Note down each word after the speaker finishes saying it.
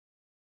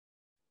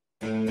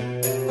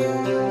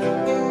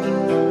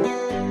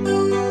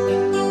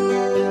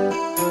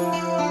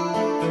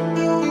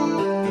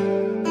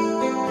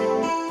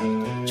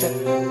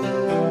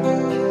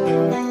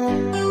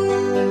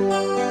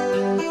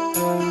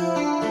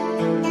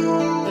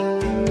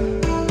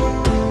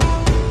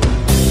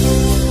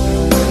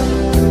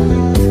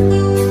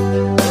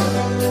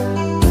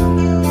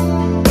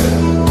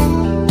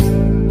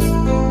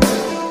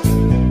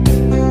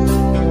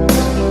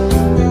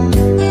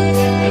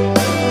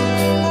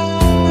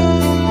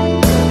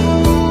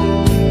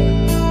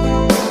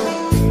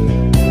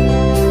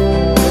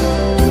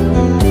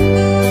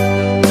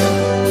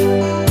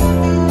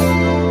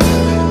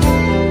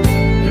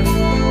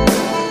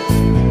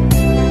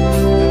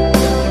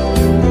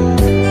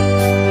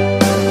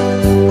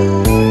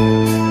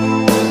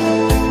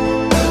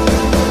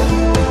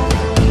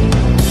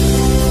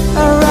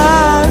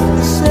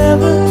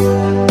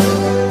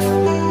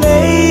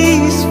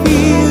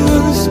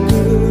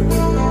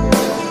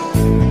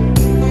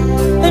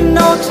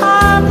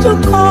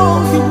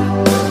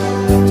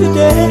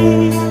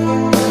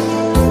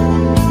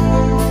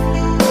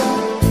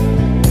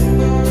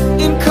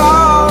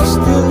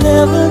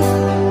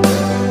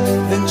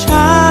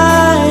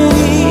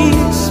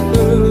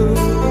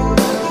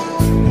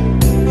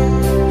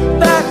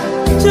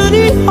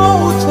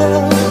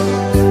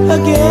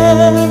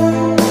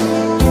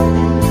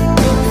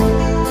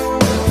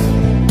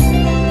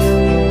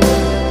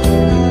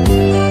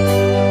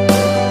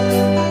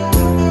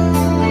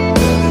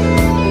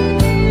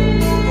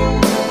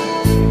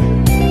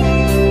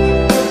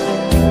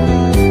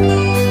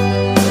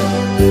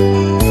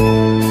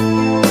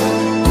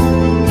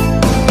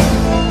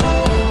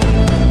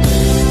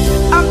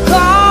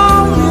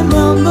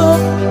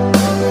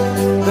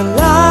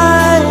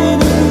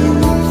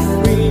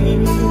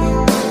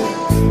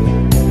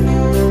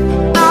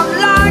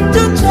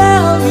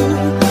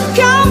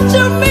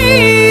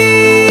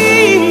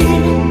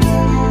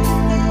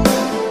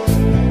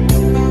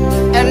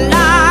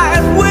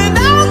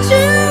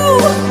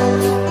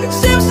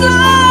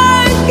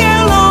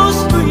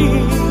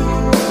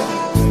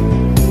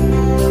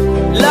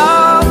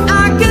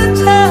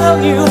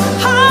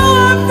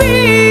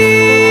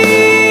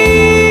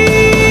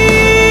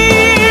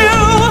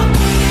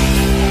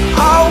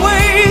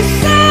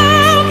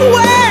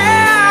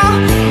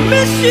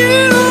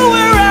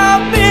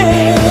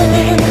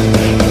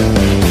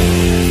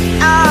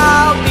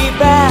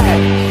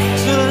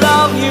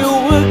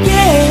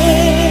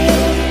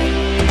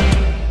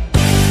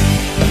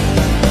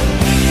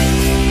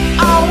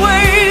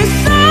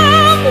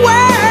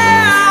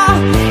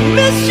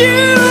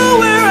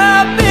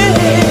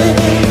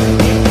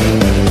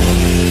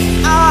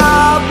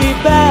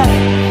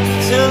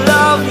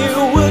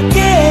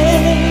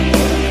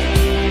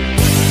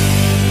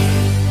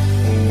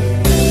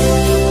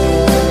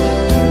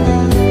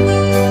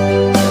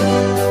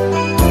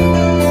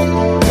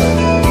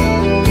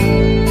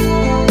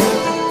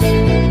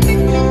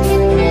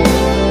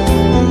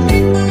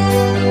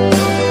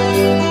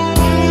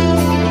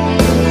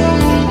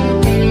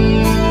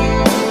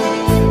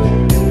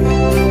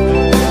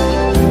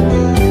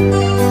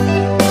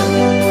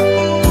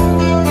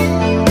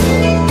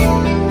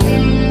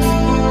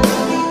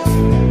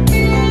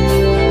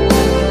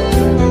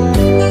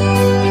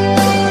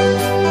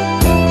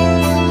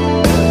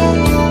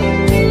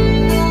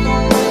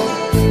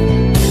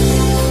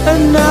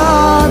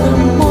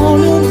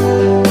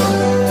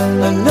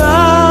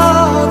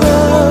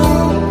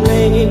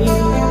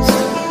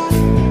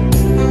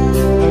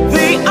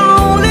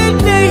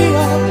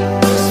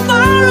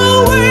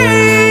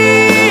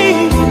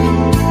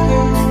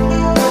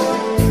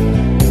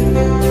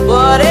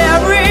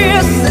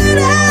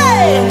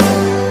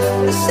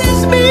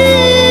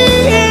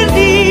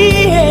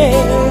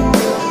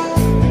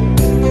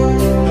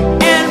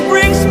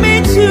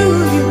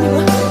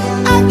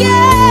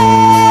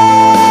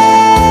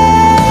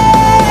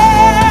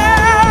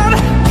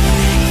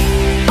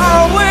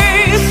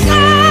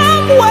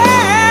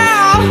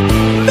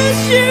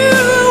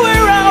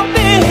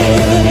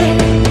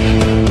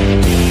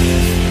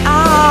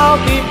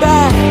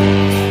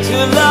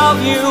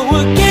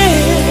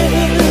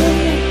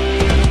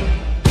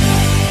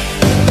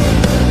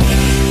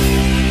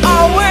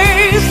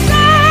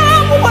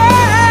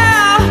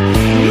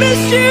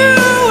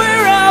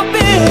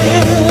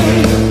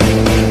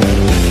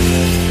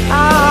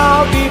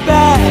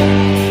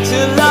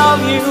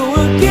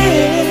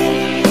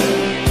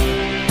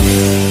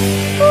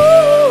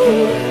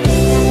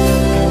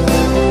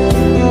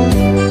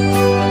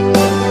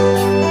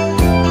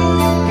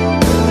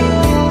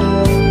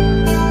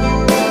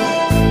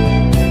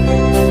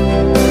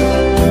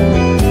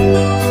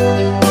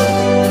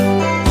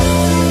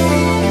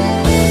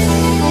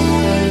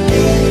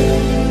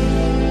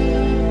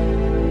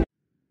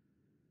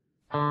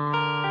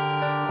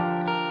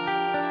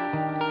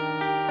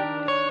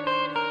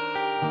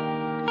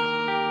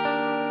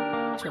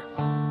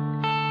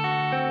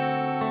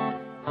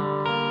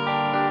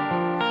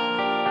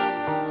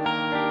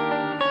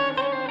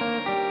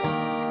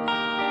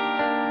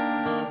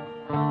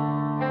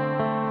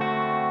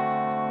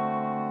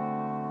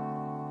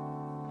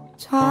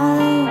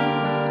time,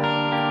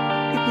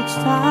 if it's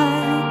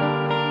time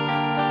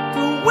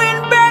to win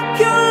back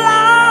your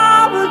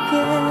love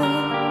again,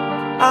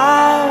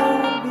 I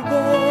will be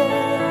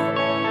there.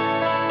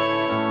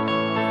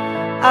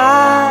 I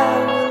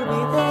will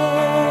be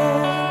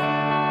there.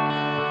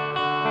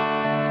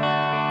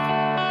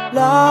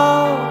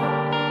 Love,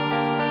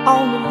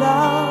 only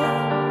love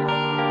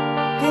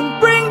can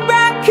bring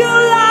back your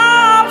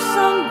love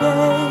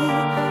someday.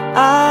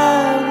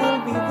 I will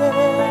be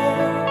there.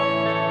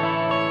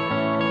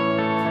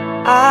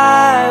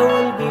 I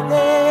will be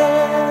there.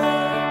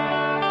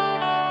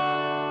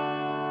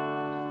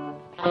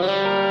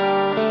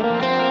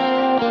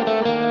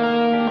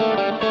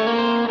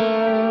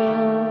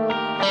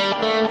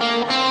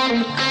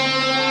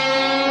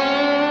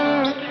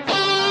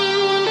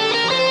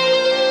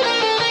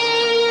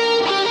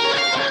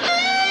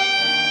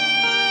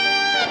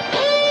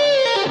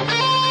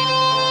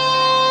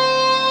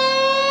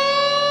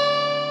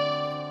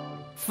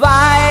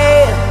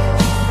 Fight,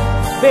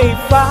 babe,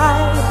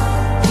 fight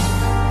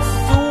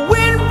to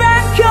win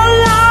back your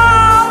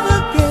love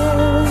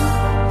again.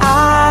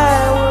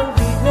 I will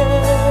be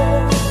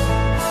there.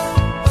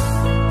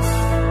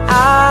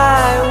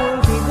 I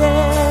will be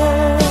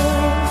there.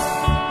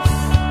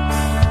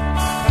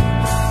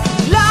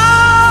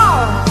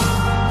 Love,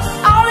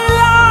 only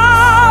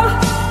love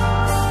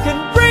can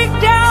break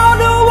down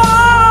the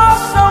wall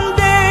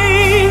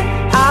someday.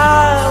 I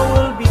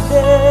will be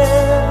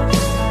there.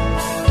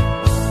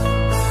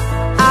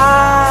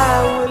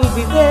 I will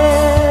be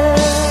there.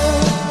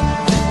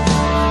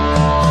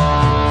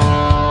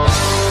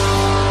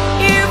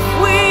 If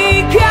we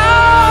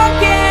can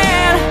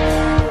get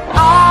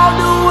all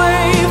the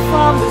way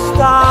from the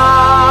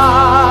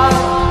start,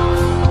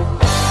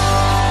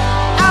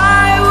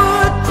 I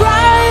would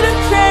try to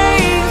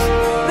change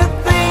the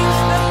things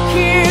that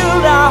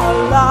killed our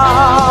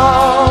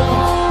love.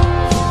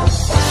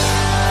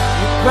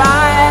 You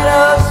cried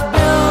us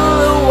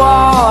build a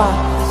wall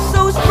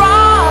so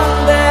strong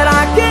that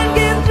I can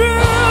get through.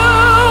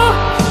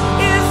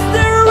 Is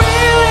there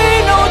really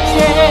no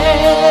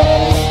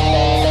chance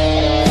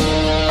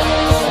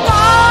to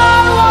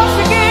start once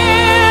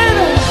again?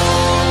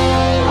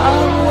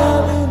 I'm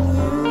loving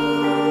you.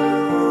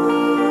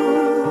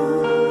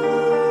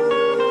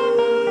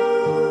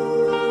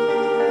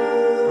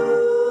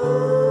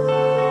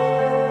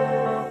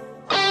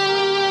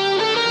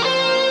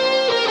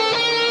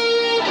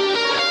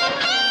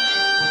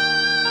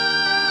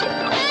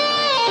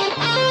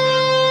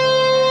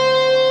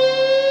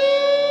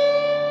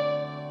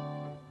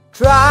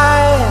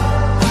 Try,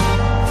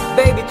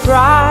 baby,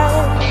 try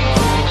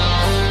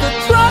to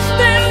trust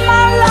in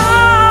my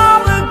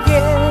love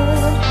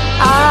again.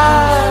 I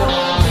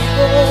will be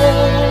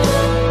there.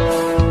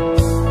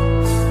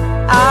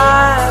 I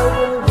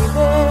will be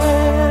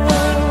there.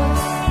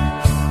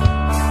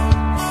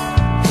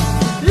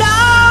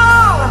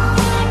 Love,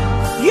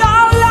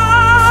 your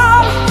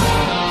love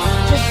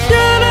just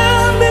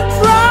shouldn't be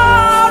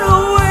thrown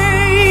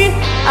away.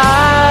 I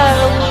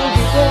will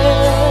be there.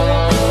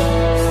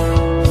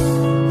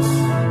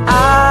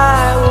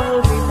 I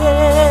will be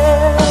there.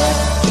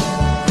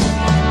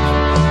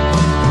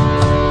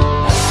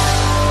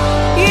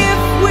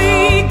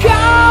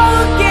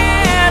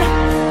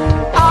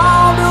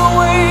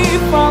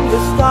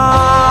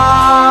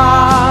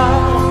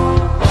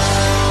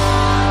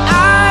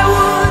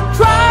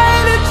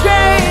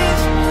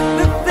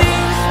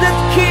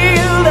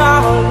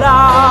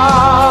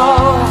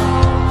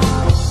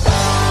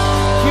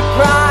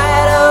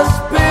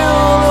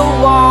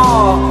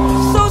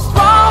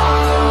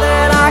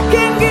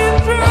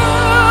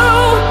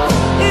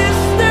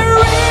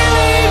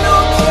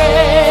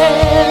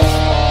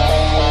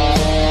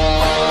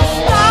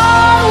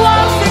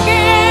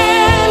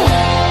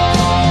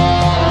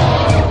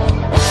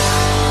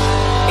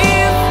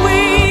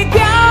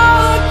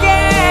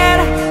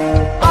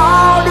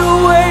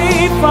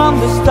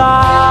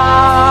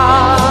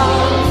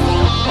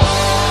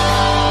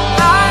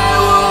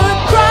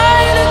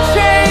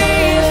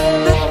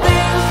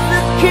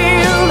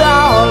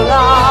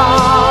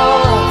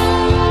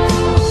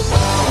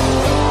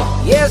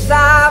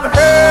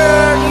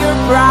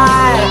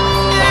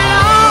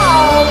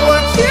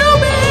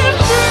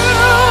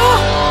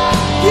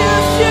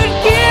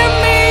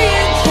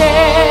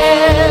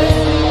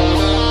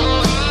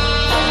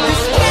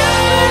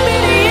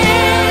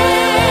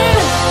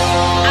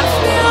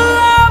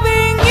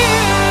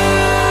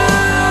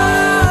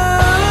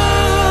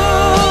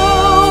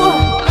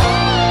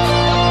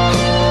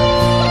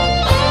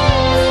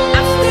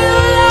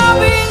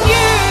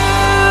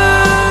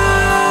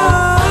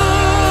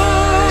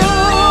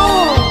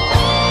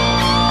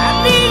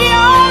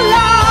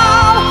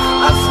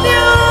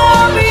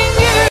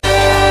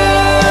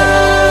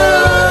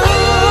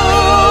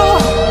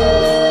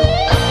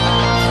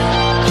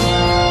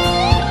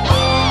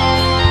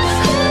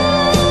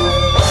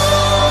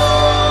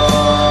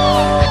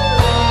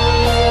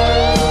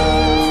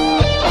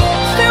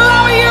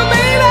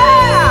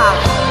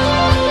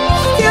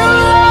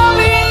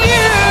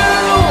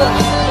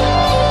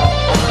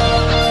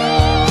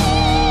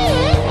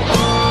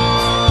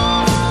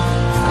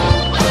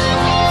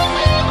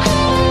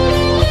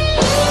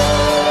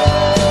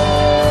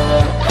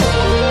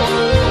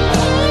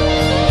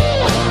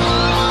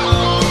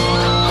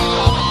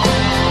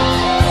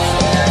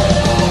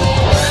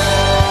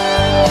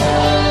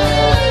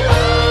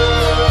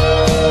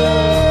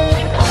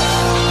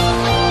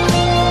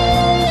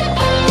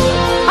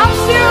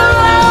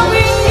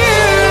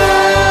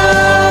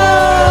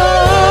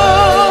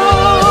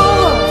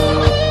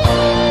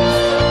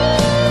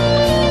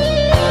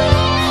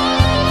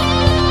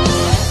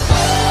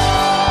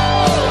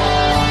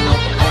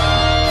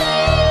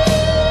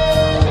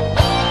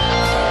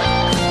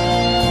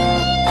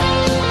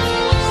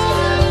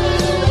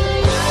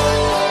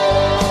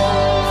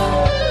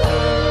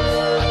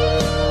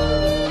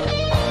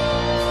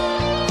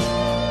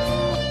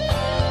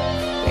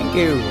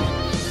 you.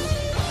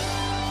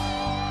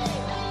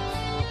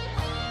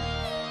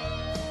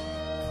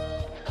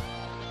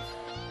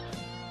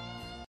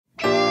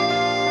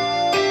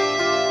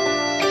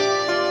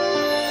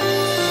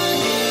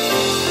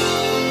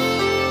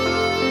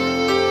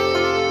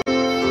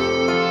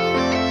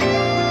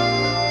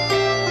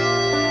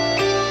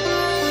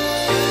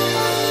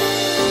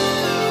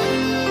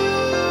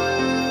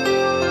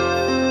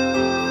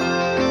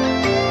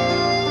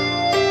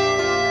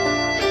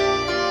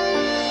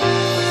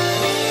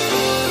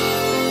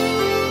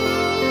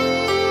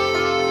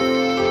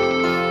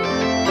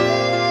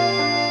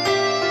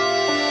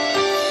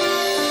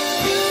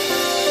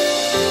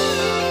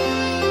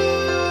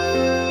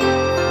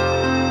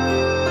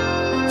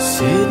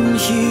 Sitting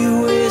here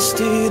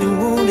wasted and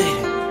wounded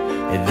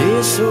at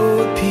this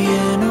old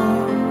piano,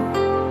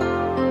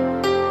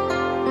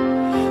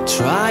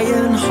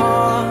 trying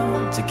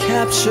hard to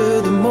capture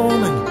the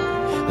moment.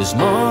 This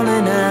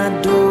morning I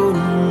don't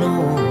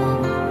know,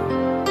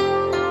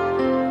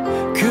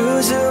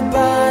 'cause a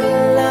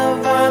bottle of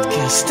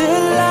vodka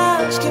still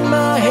lodged in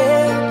my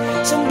head.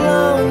 Some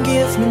blonde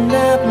gives me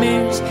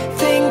nightmares,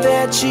 think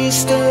that she's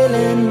still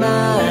in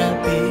my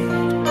bed.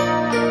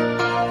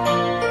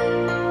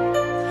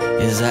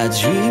 As I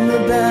dream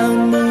about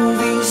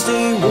movies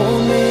they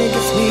won't make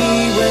of me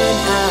when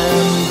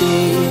I'm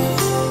dead.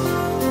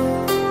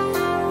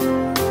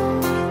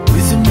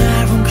 With an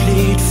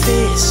ironclad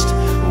fist,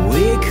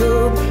 wake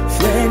up,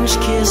 French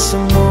kiss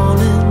some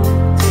morning,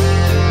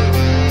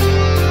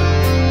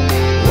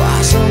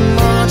 while some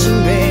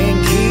marching band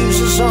keeps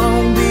us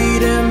on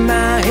beat in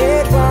my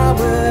head while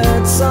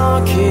we're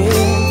talking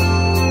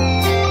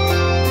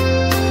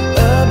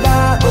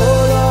about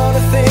all of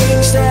the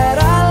things that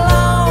I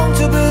long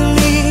to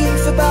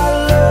believe about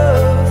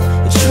love,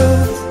 the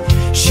truth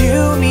you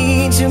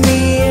mean to me,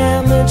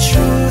 and the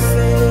truth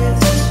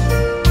is,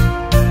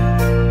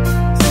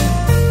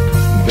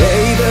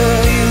 baby,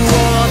 you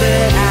are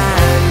that I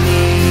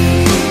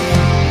need.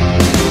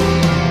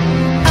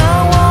 I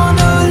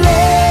wanna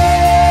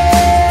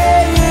lay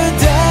you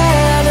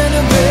down in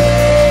a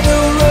bed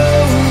of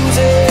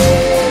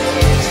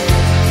roses.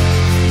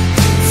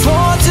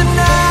 For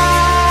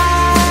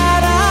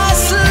tonight I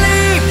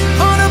sleep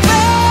on a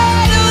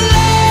bed of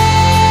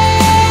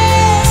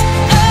lace.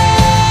 I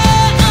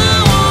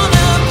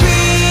wanna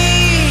be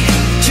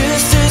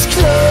just as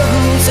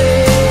close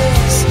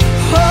as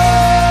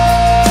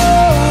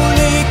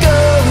Holy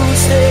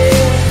Ghost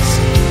is.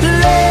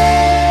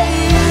 Lay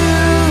you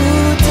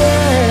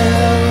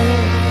down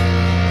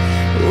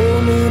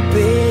on a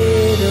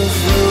bed of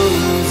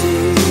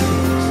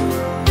roses.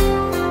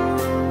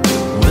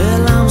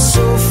 Well, I'm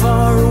so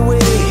far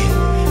away,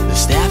 the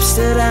steps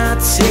that I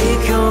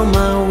take on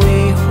my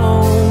way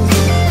home,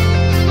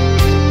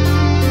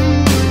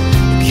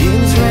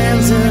 kings,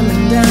 ransom,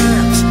 and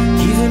dimes,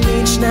 given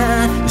each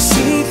night to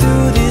see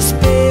through this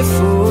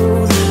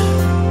barefoot.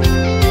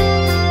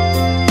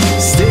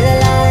 Still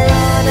I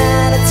run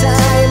out of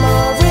time,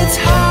 or it's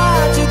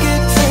hard to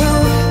get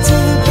through to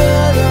the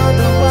bed on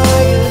the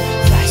wire.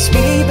 Flash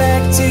me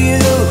back to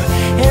you,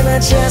 and I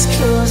just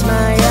close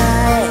my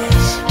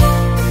eyes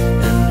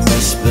and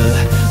whisper,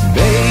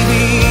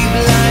 baby,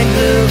 blind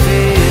love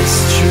is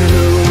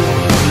true.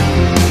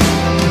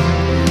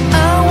 I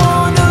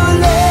wanna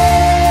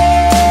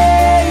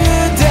lay you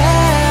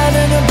down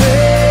in a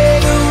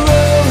bed of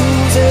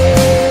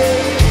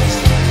roses.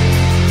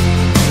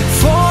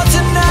 For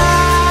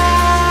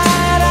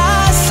tonight I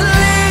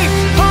sleep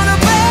on a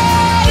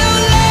bed of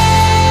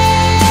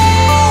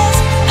lace.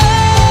 I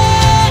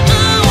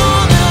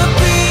wanna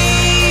be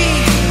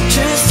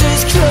just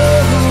as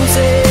close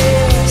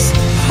as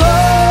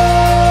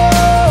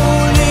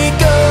Holy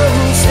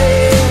Ghost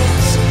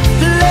is.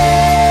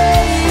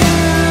 Lay you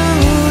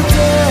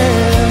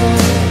down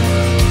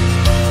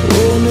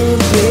on a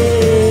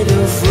bed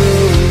of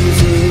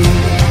roses.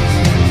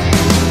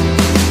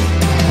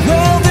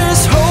 Well,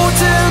 this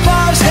hotel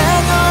bar's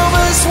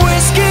hangovers,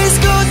 whiskey's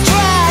go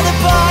dry. The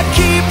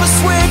barkeeper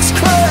swigs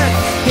crud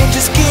and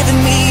just giving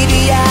me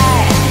the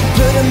eye.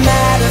 But I'm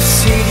out of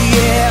city,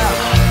 yeah.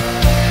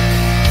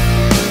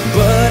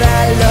 But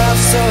I love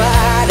so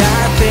hard,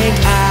 I think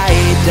I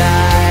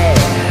die.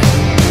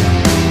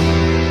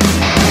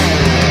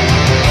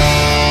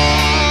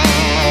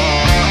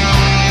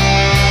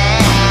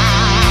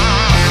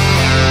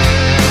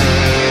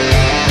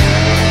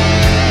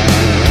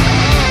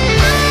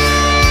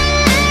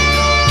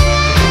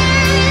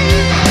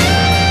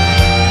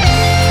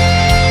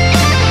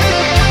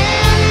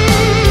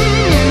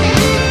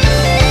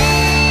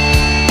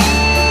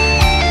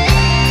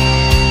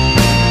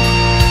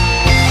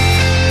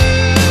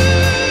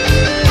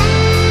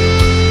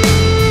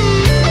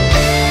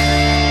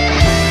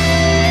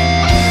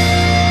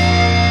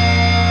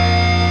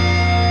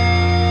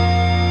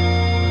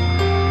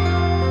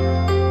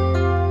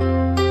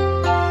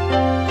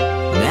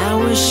 Now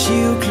as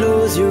you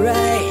close your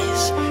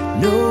eyes,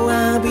 know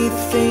I'll be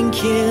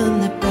thinking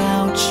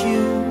about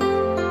you.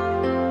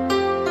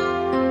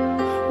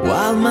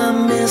 While my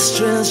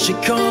mistress, she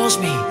calls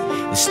me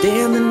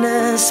stand in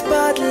the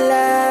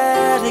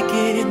spotlight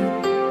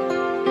again.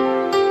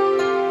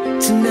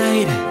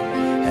 Tonight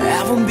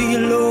I won't be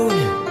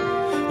alone.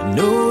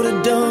 No,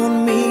 that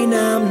don't mean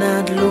I'm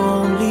not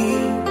lonely.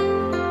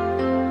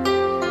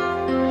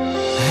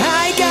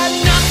 I got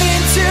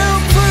nothing to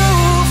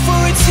prove,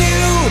 for it's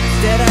you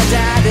that I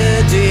died a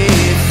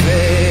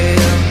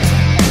different.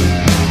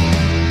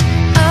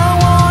 I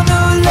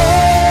wanna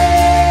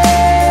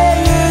lay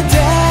you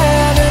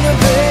down in a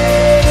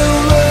bed of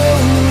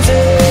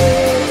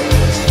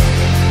roses.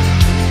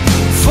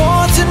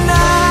 For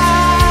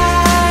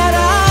tonight I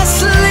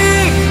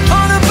sleep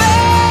on a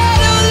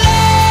bed of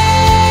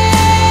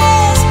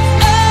lace.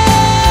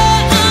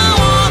 Oh, I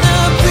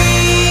wanna be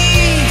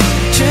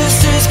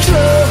just as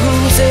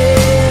close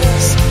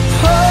as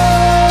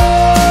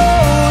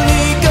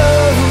Holy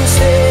Ghost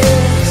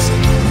is.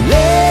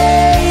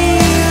 Lay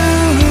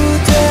you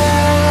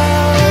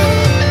down.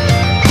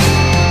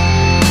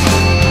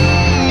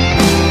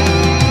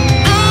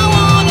 I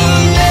wanna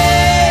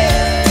lay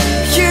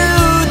you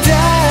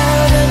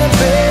down in a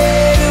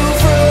bed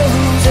of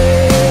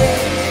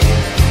roses.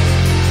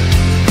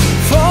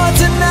 For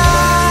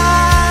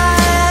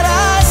tonight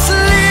I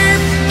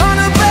sleep on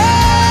a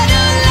bed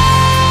of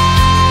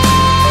lace.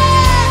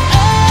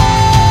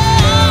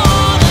 I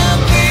wanna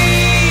be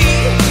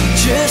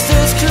just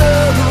as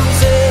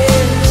close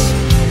as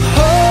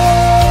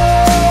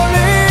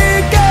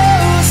Holy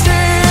Ghost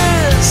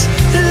is.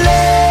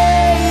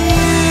 Lay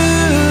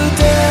you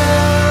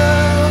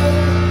down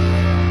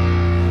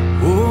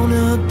on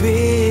a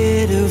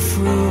bed of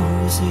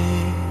roses.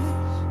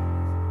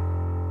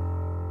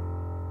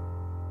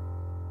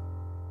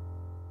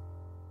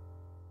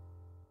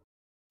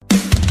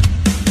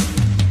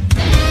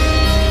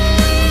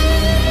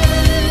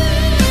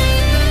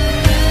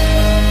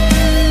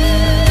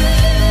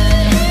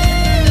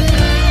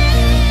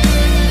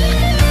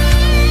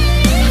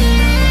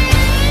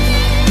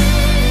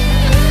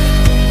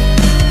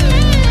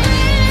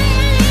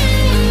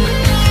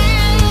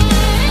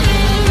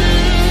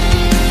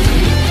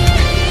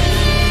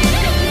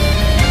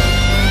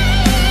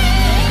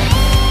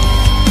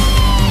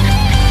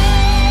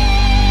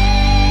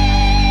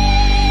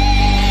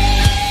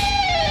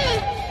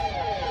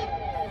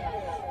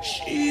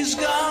 She's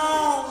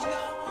gone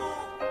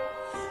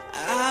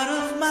out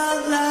of my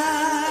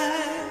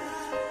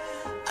life.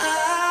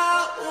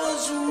 I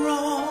was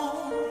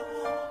wrong.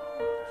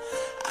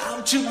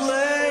 I'm to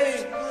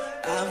blame.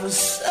 I was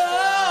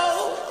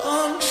so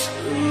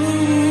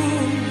untrue.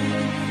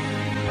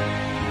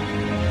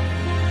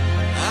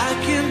 I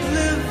can't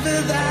live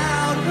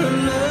without her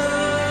love.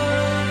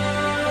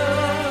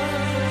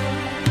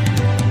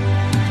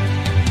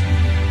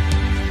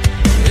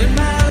 In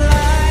my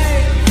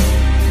life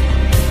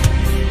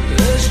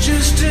there's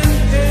just an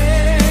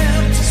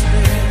empty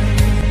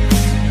space.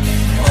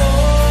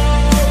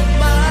 All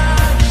my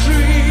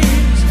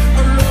dreams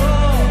are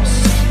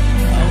lost,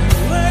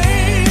 are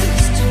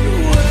wasted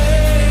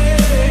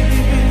away.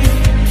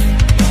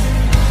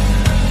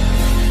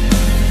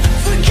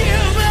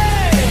 Forgive me,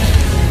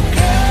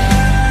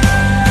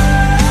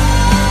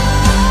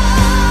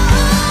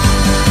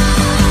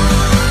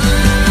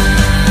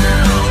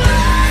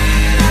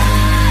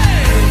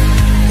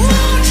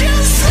 won't you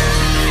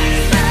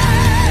save me?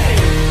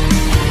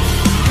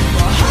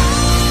 My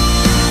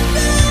heart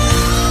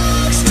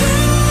belongs to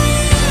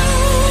you.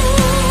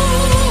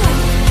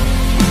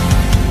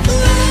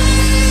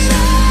 Lady,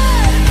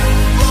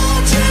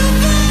 won't you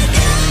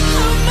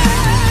forgive me?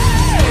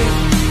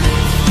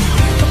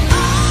 I'm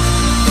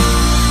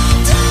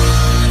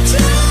done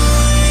to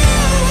you.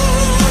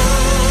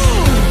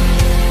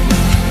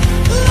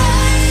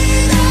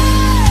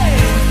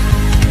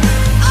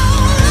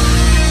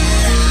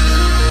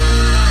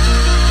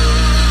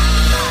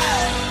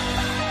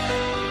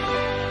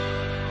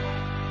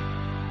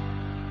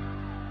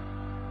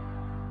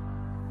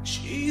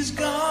 She's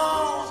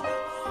gone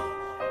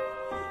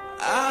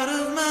out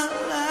of my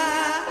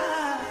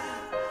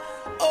life.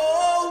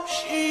 Oh,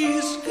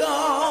 she's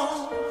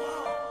gone.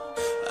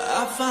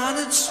 I find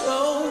it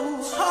so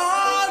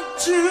hard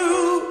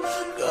to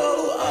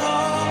go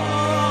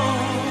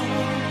on.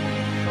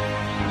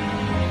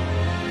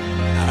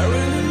 I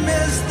really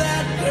miss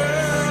that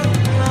girl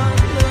I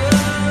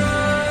love.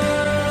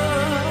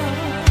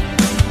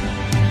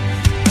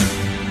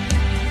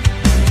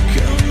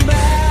 Come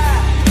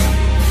back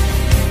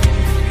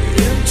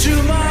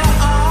into my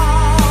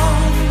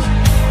arms.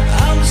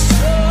 I'm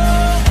so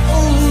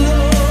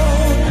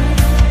alone.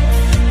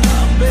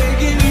 I'm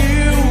begging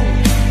you.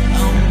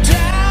 I'm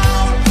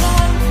down on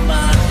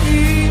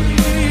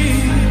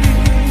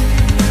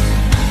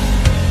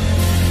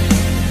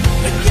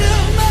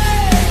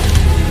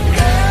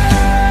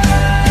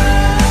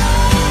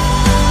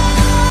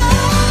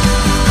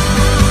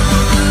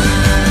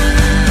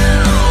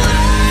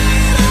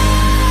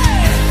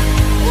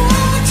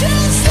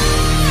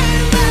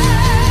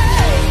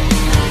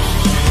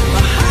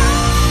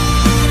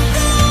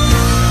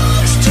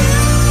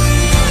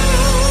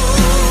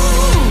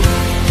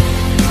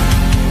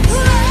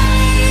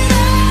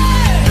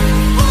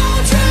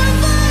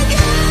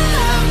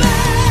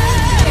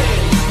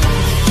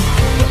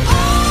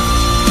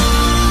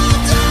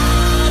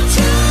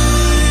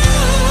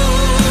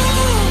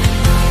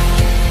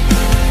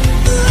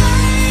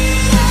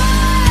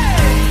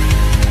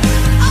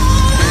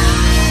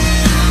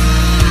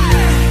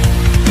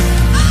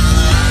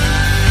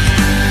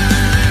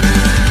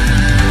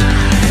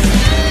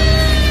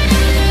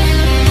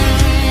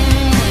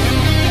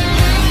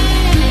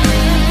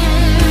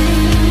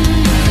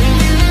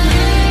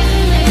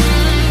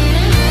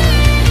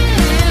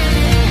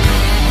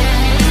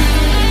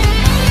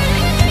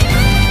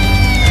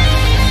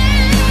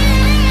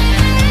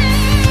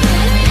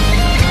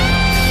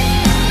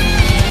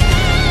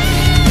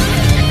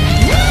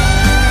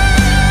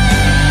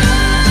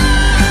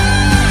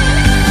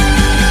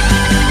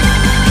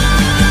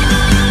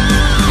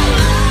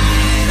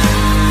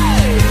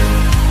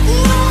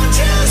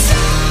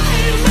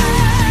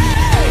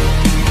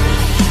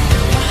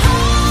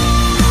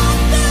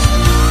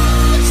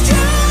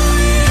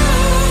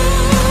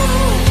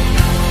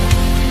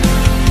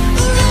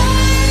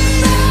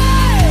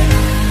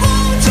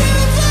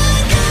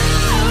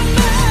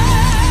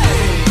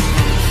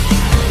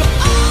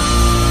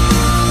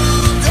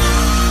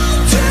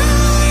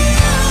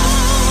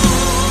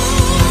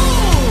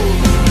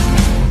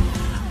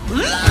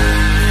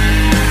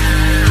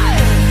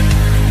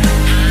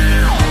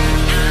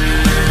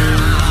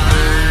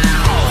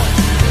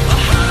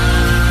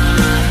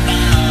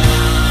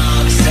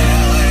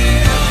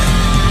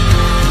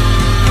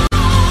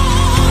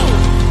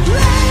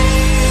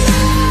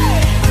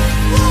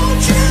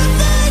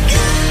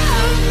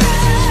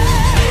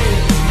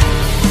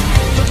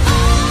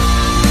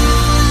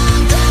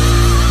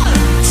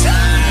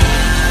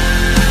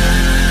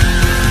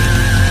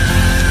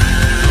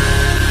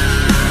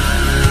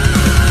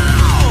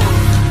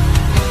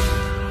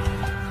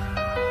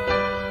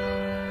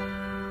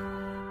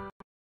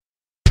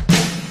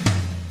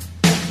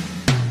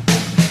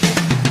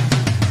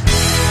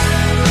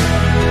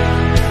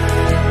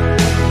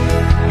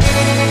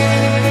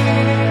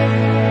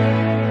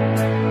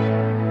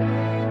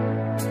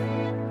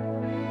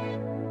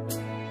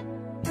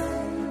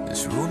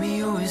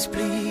Romeo is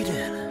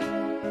bleeding,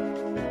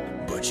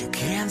 but you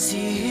can't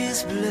see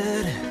his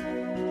blood.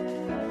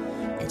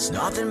 It's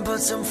nothing but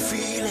some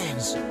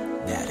feelings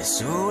that is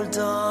so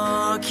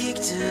dark,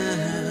 kicked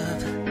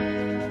up.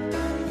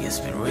 It's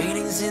been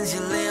raining since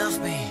you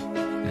left me.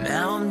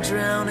 Now I'm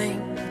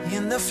drowning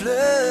in the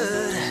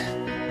flood.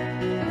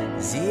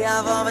 See,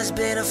 I've always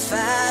been a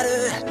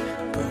fighter,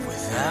 but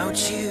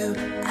without you,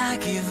 I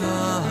give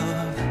up.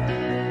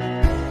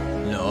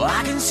 No,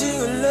 I can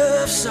sing a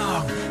love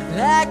song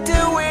like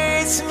the way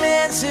it's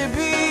meant to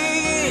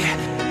be,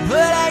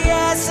 but I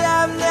guess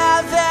I'm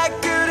not that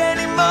good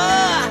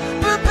anymore.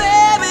 But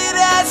baby,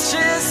 that's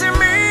just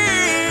me,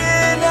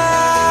 and I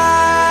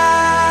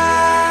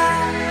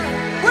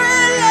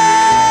will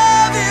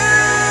love you,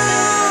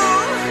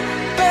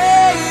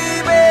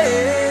 baby,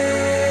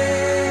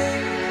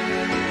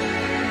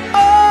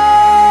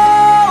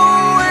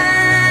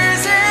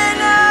 always, and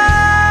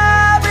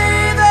I'll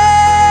be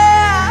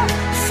there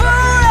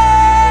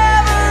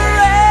forever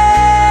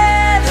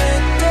and a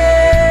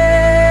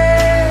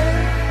day.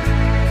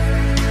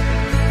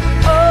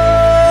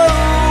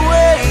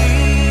 Always.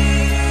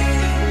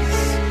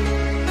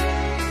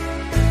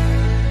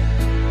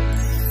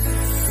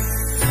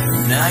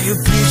 Now your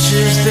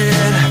picture's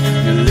dead,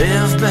 you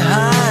left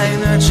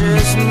behind are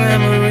just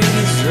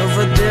memories of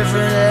a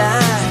different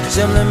life.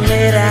 Some that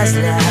made us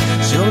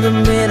laugh, some that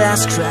made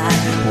us cry.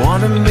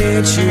 Wanna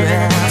meet you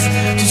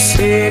have to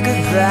say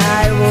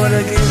goodbye.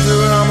 Wanna give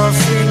through all my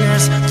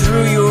fingers,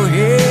 through your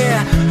hair,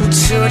 who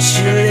touch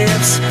your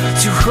lips,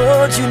 to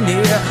hold you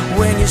near.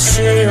 When you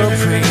say your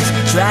praise,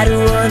 try to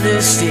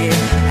understand,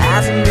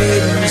 I've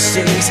made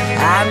mistakes,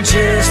 I'm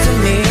just a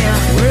man.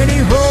 When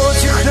he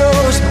holds you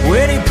close,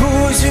 when he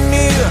pulls you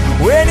near,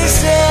 when he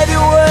said the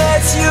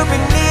words you've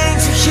been needing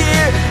to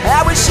hear,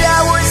 I wish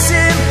I was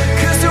him,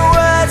 cause the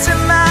words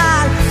are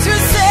mine to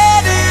say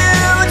to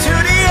you to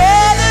the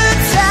end of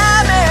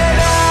time. And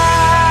I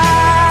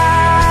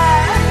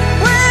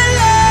will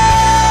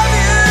love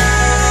you,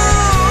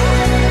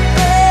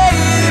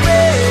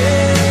 baby,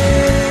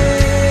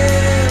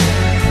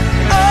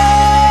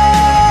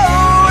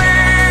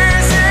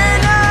 always,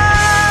 and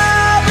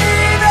I'll be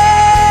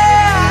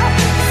there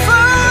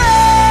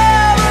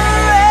forever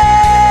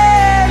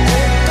and a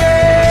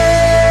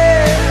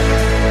day.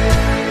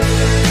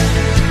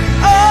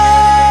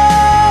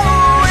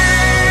 Always.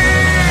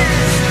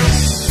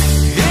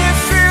 If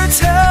you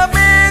tell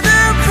me to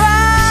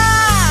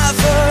cry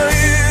for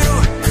you,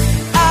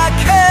 I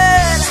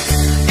can.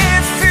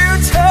 If you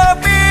tell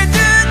me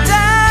to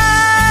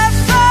die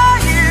for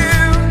you,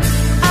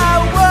 I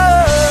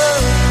will.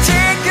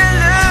 Take a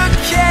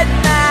look at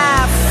my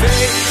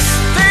face.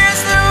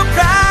 There's no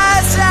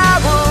price I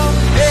will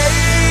pay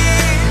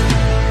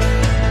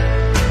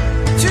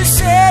to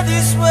say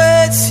these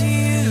words to you.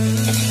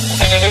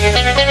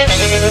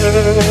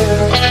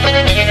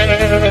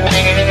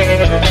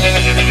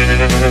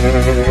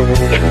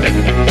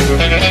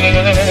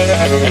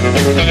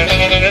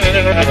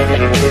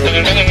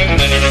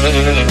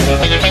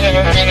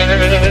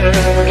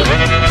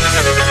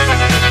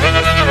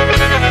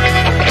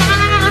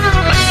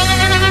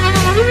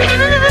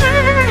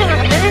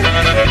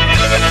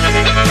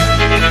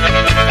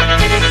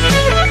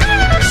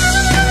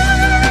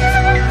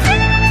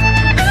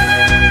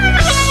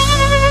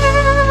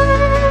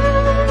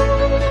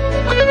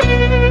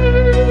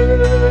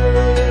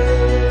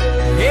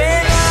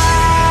 And I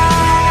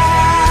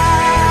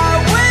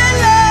will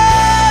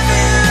love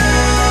you,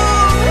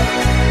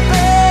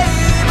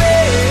 baby,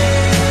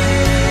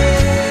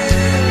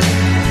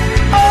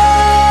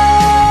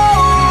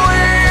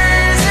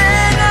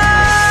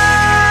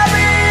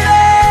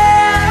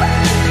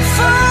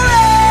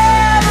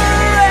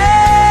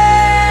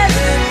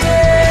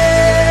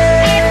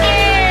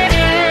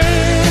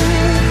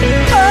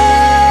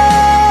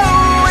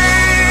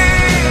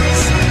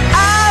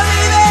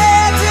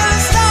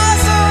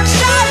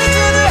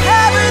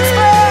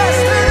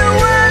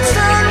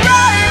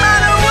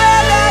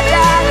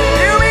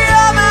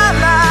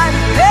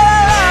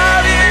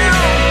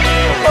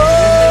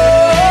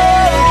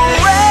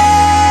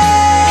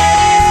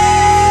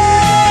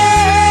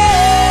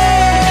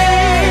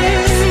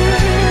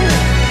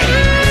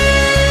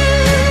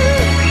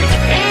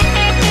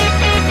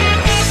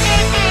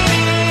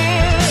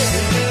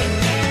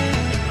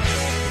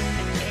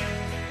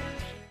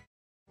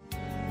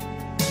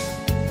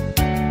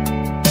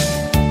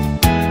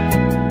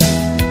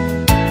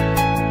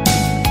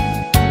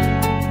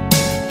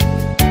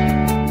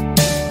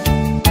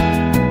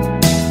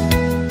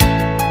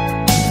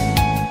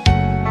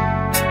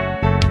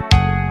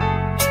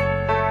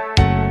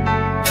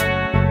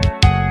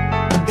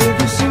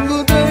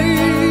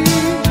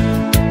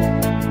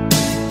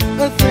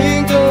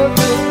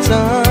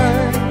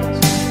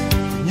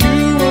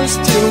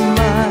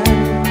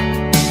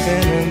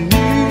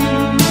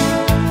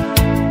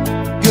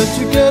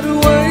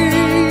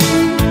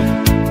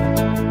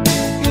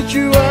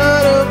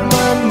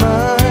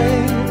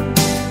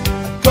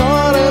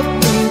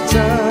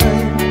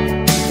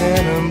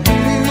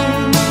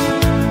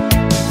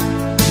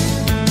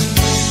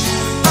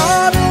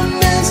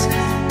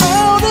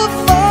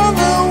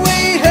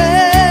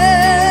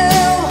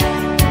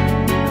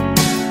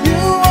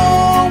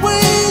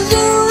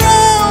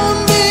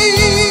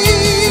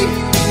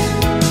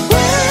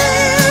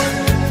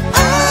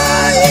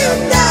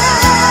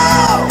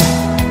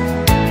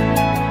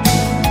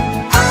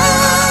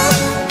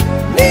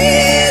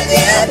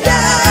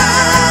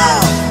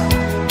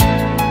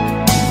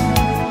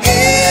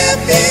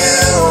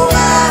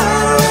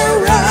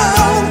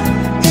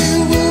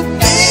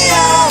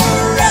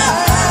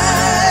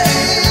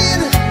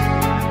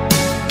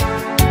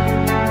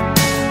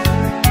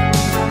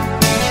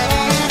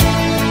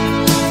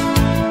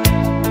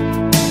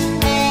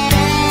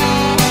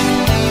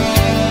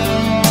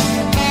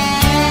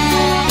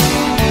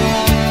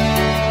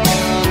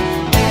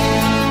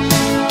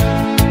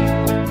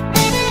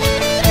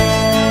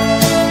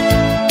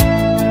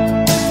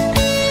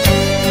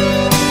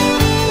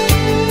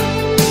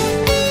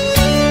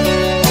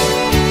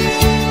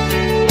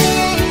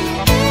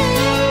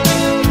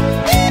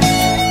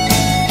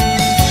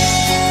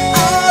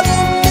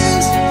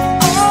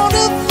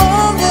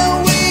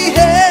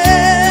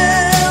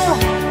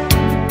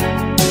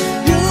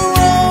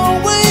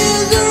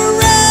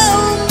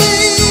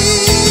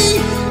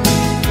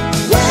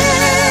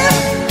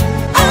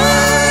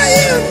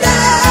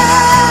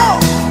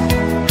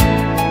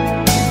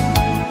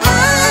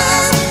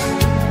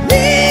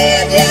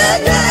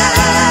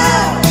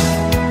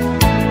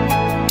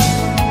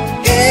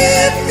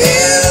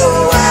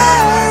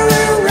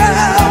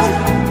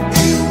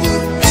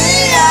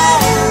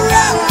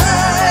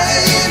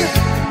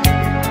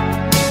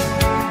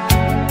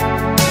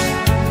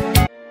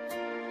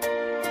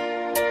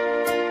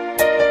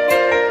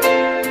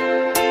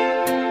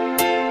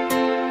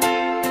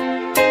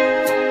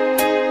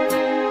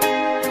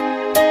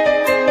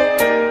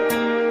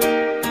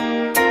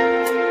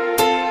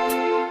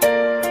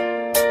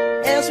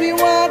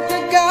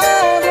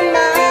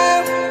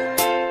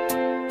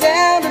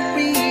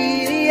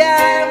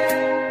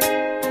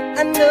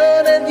 I know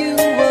that you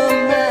are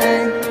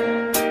mine,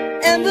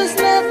 and there's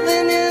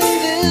nothing in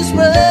this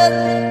world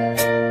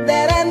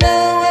that I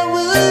know I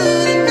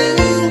wouldn't do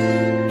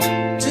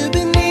to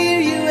be near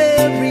you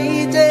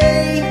every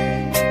day,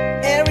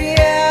 every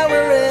hour,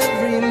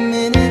 every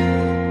minute.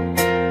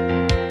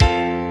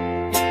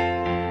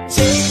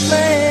 Take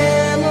my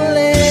hand and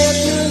let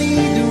me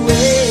lead the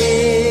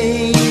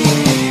way.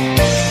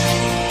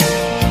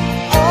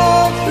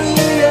 All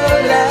through your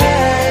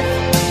life,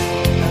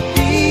 I'll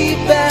be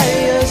by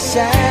your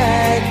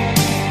side,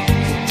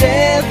 till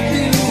death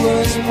do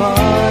us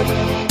part.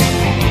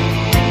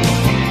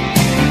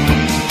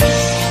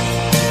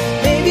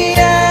 Maybe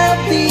I'll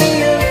be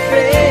your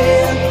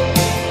friend,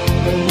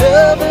 but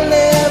love will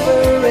never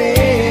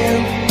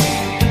end,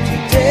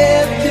 till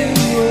death do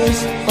us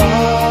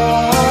part.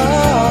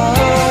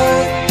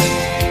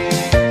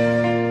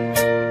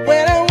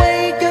 When I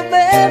wake up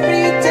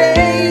every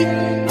day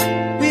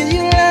with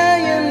you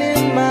lying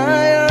in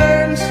my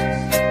arms,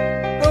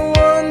 I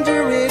wonder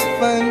if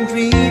I'm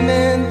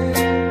dreaming.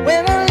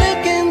 When I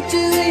look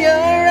into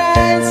your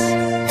eyes,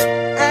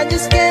 I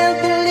just can't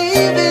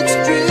believe it's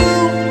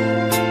true,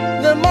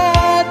 that my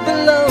heart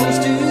belongs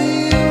to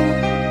you.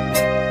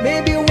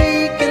 Maybe we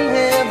can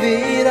have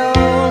it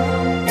all.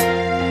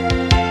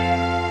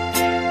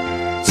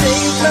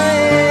 Take my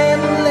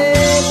hand and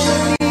let me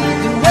lead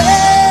the way.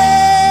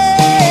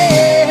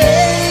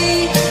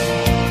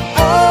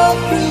 All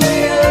through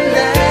your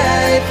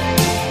life,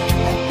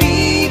 I'll be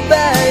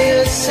by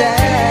your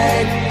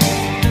side,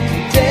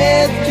 till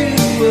death do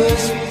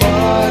us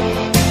part.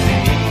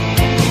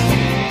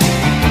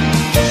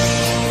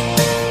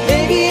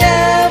 Maybe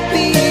I'll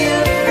be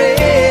your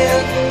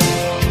friend,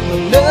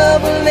 but love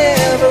will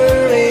never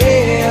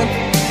end,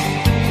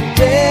 till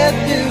death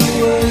do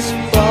us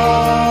part.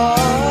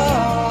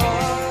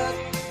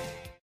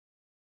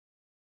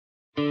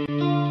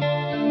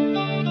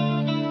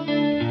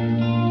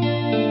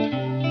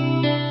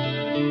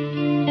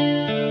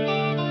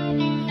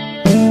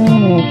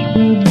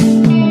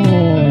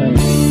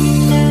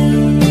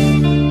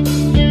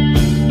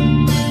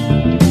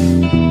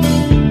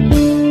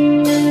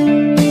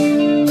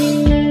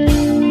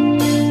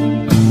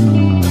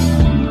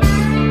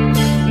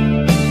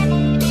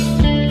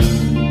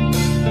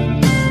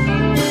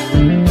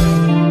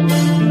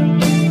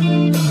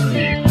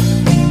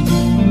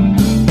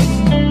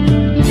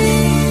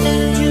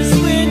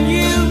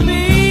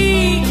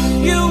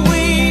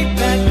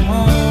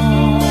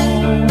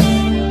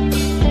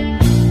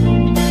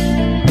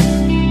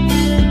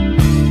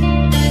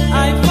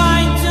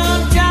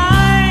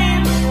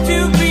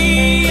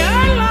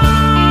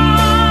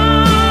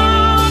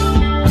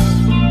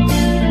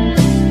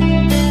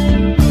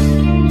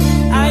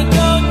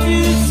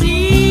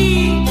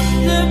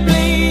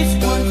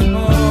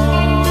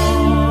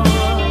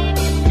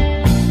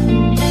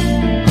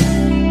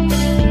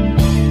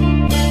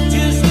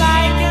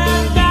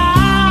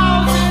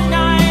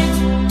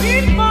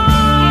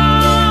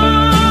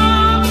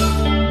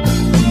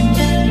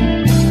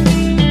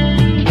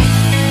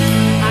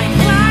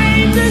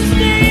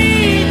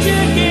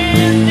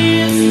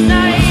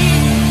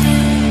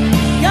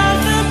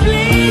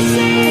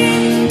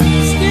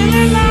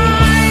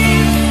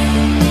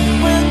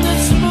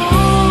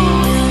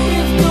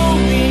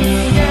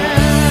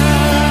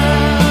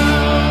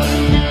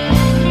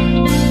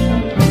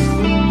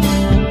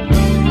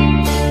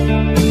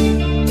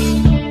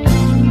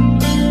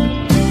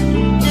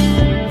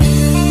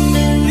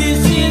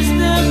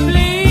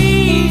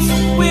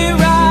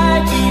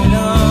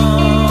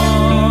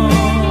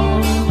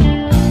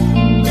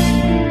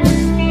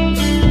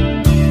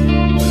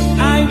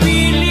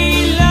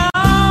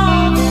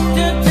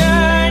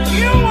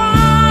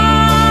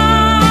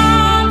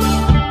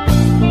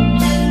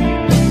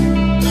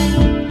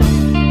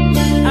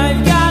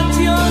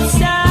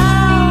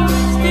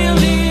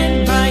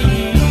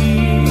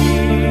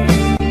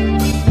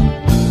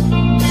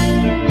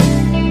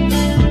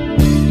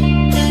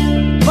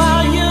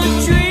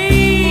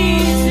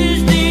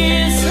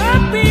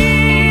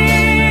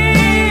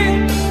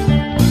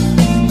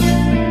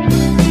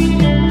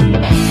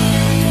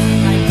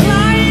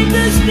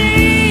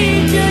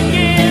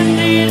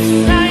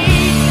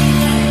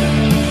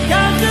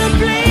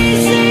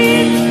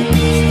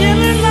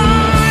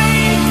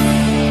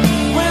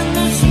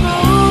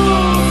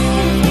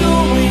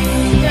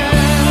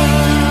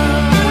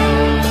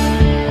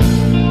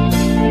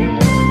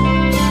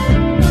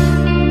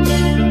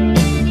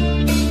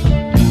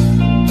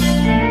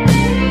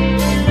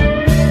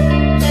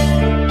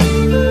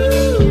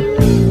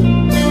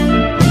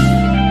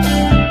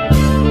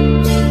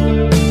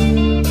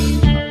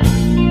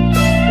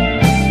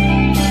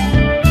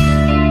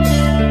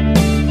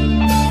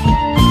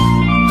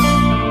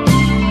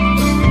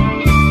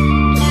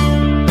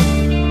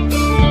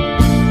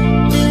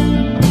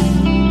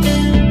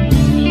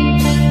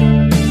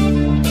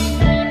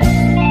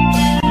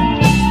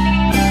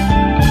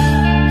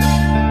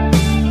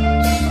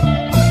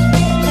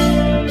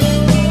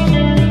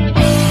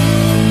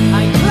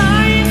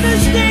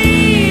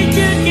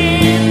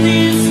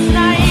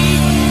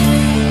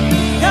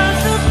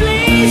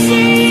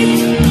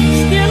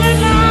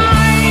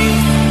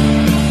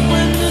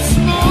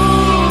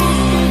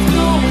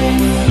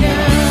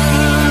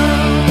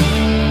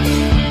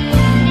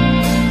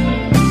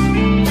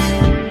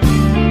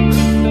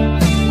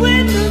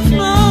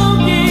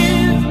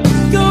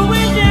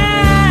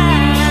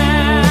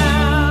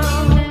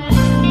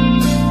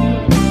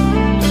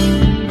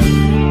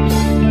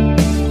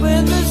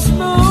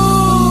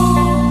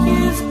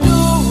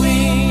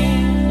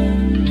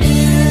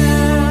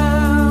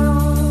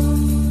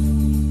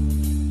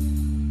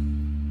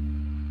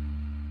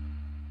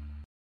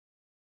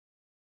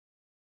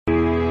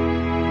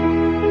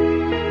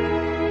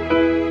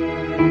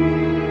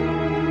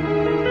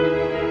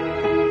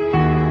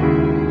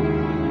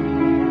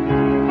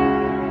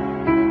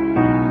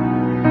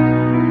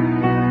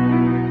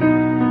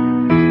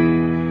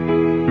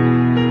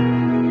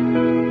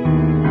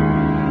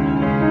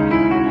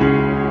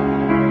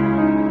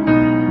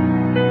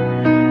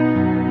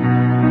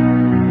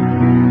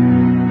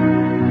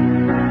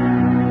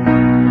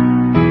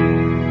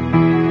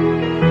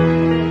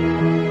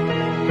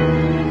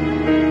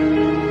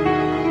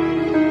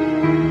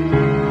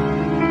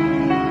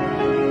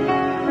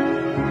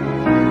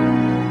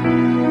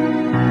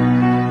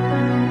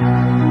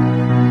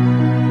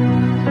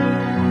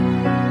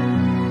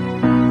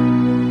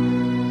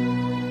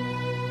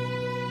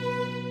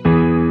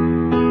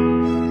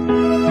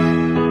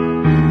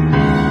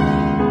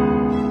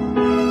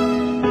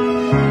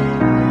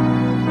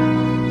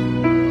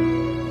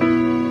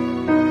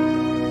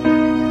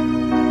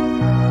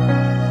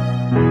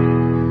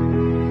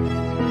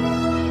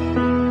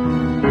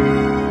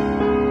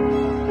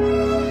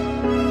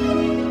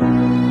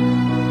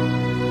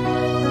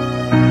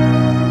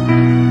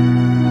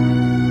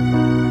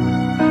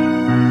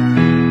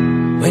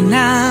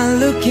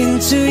 look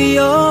into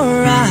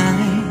your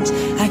eyes,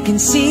 I can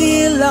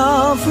see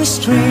love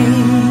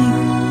restrained.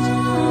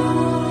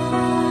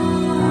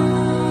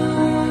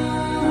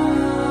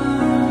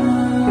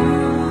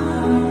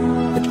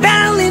 But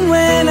darling,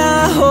 when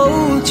I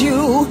hold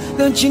you,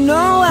 don't you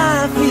know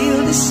I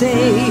feel the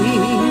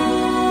same?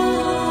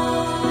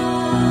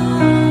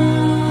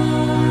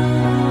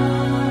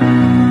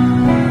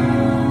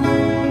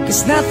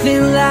 'Cause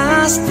nothing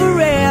lasts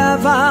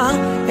forever,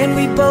 and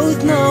we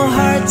both know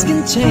hearts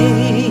can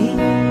change.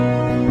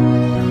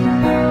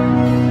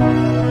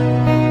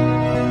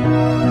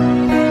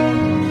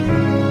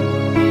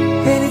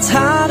 And it's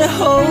hard to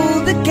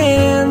hold the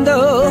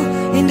candle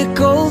in the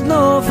cold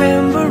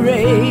November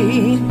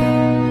rain.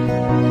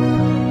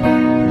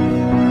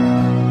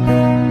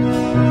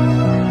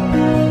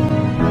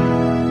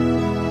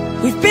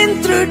 We've been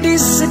through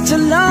this such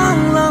a long,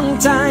 long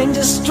time,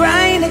 just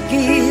trying to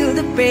kill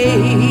the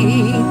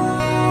pain.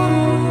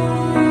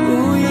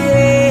 Ooh,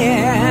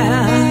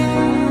 yeah.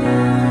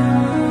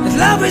 But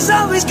lovers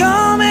always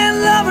come and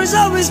lovers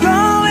always go,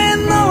 and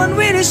no one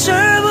really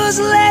sure was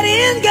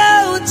letting go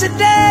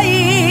today.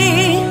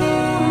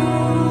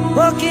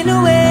 Walking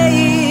away.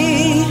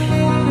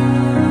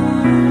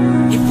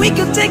 If we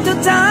could take the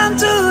time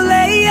to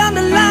lay on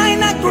the line,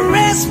 I'd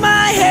caress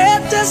my head,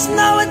 just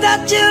know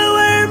that you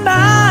were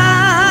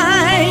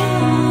mine.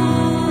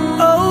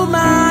 Oh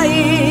my.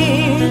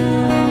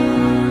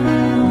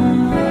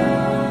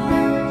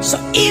 So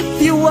if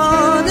you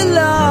wanna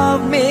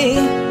love me,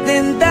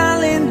 then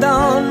darling,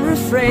 don't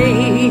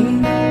refrain.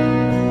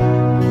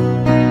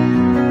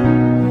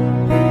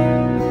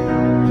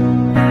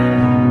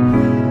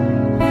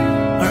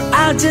 Or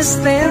I'll just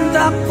end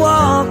up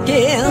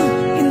walking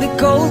in the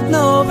cold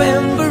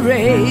November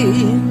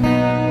rain.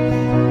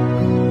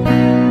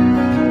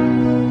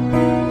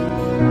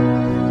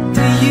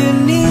 Do you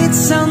need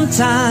some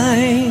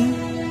time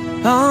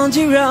on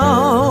your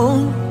own?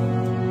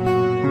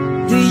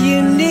 Do you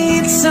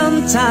need some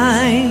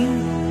time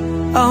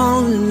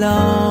all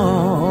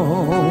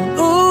alone?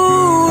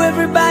 Ooh,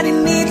 everybody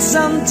needs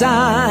some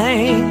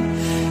time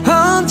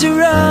on your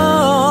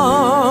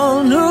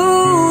own.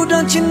 Ooh,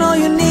 don't you know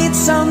you need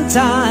some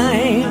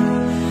time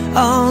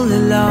all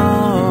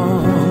alone?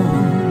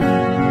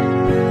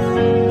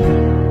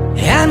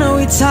 I know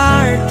it's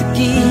hard to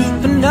keep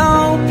an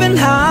open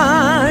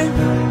heart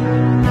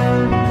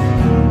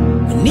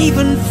when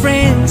even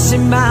friends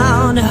seem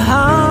bound to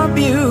harm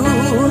you.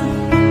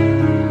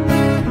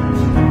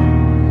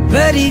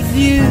 But if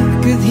you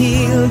could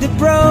heal the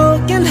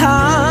broken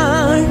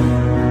heart,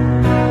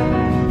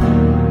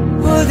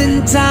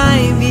 wouldn't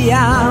time be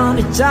out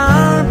to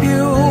charm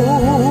you?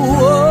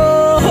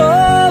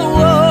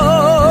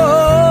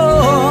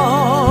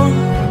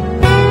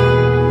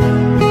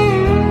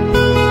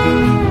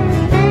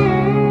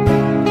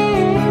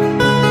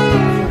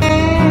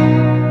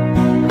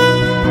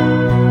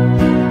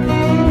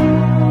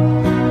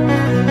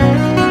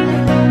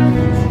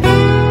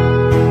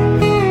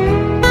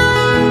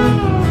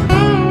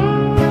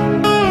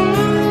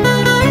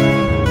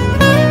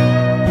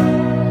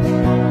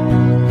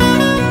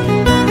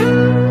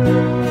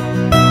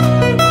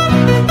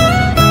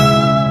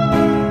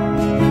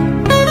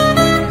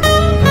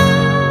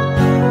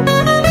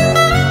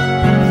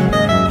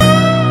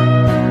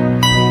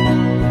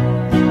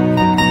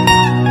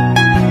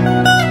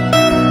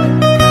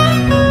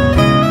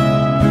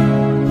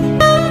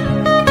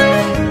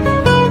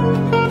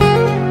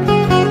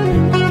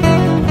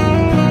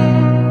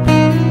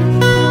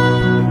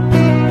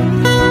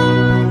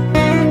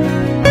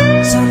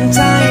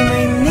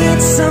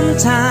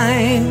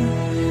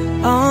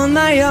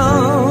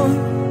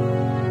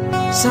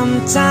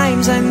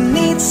 Sometimes I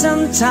need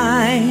some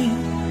time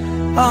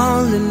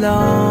all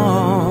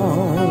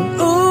alone.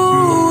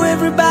 Ooh,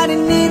 everybody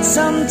needs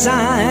some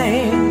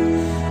time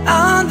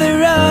on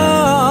their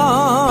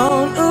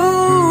own.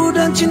 Ooh,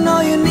 don't you know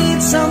you need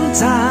some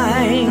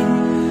time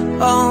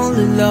all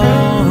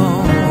alone?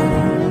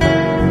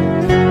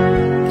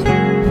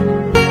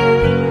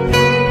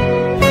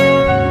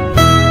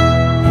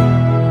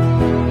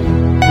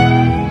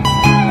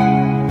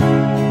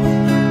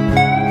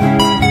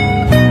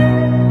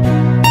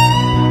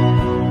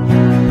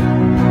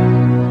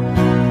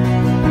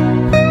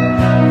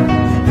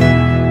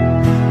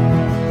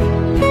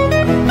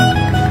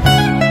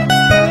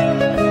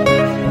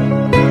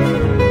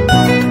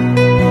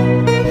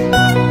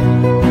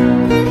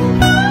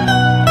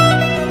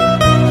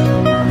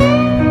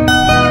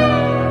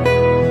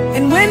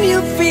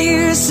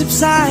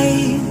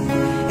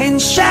 And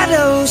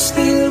shadows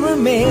still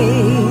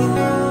remain.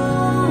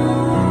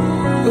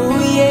 Oh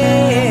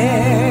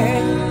yeah,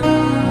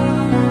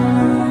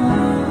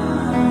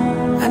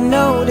 I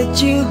know that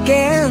you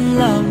can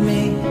love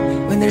me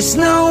when there's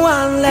no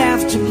one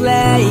left to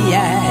play.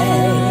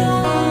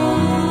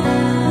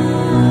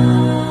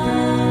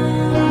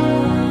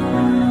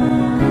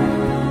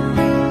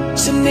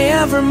 So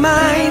never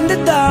mind the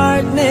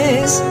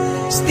darkness,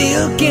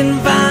 still can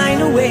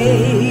find a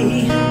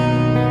way.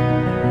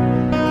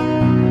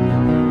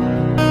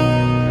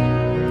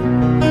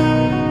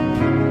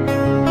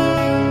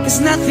 'cause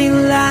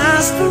nothing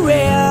lasts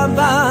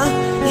forever,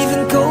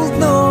 even cold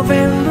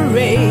November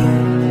rain.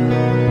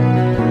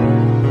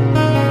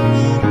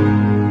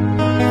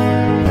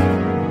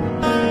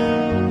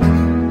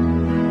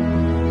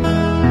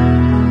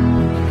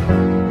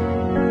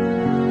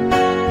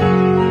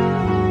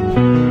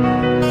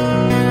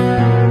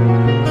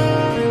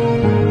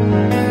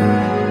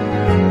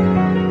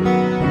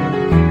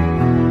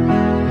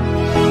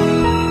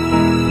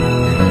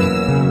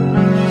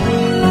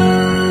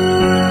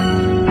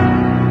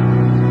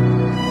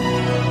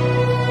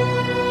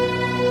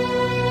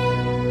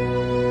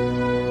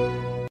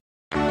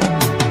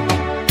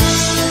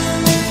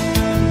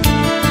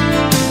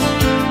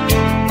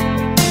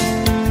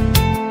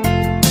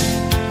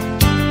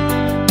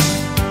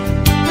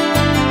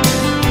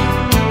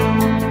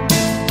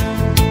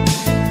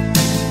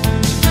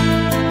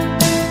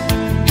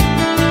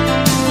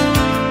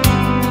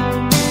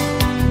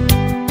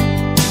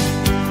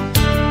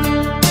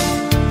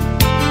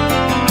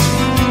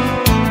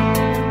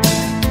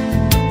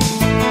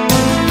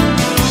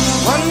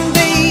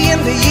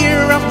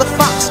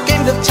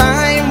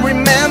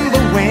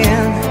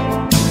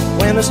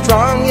 A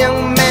strong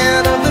young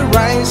man of the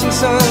rising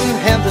sun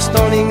had the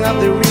starting of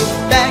the reef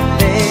back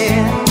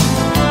there.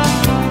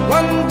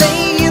 One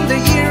day in the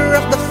year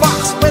of the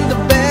fox, when the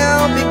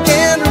bell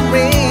began to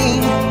ring,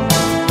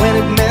 when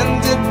it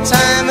meant that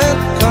time had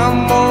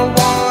come or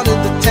wanted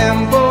the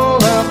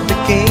temple of the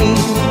king.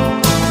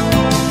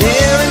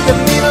 There in the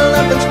middle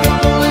of the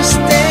scrupulous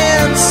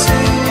dance,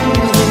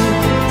 soothing,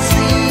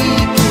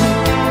 seeking,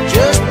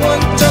 just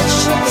one touch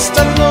of the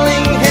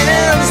stumbling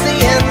hands, the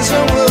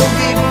answer will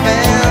be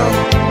found.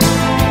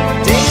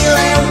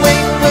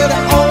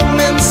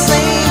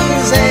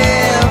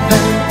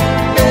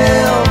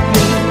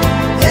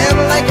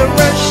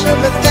 Of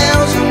a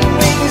thousand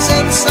wings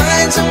and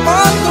signs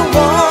upon the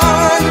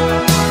one,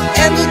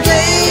 and the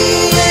day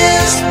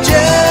is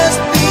just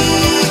begun.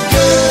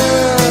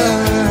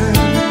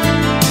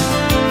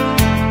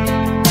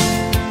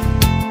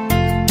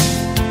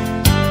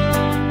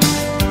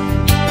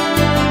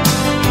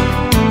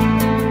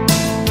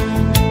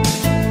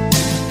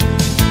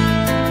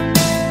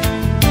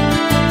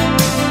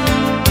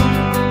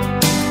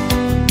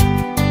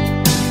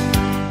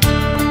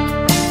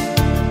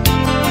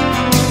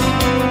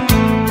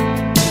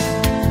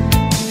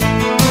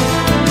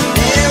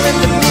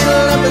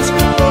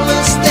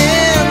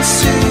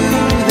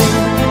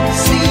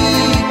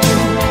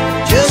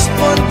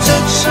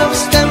 Of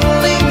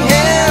stumbling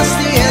hands,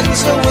 the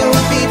answer will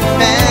be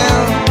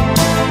found.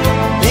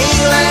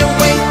 Daylight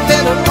wait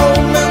that an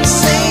old man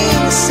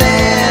sings,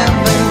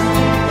 seven,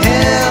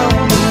 help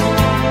me.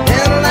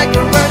 And like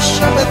a rush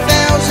of a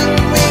thousand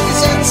wings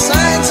and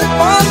signs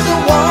upon the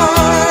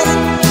one,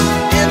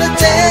 in the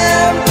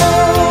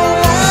temple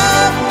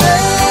of the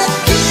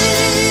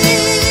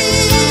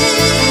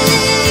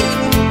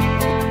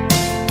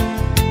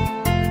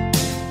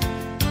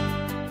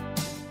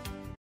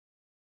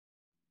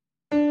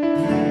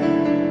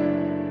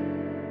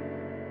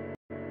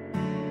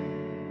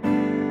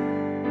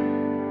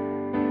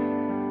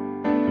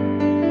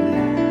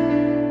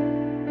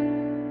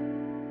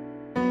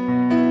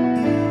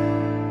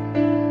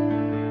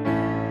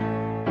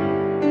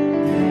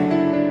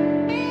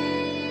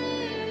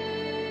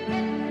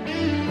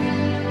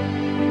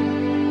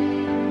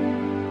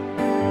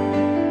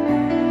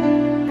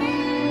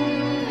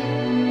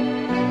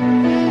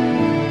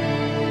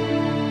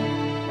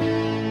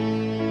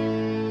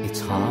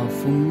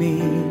For me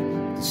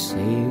to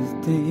say the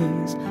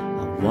things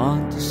I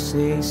want to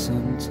say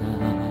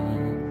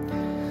sometime.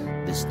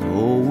 There's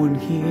no one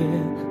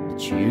here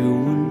but you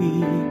and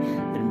me,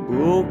 and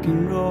broken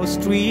road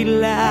street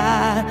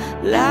light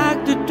like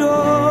the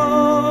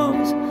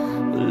doors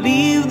will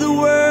leave the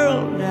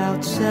world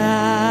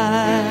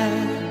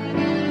outside.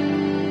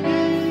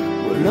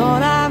 Well,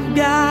 all I've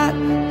got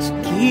to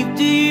keep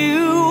to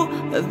you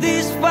are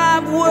these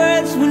 5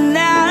 words when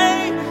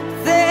I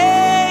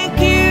thank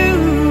you.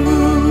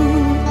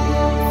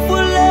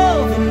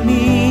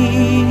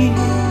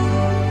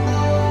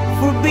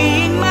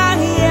 Being my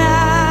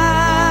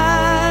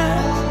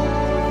eyes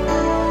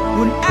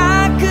when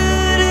I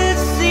couldn't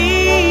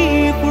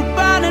see, for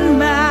biting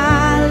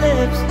my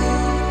lips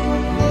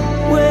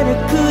when I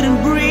couldn't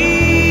breathe.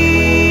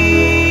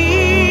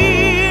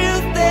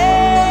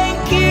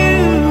 Thank you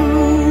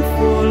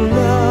for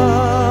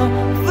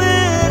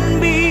loving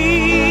me.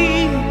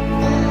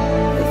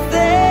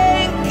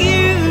 Thank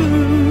you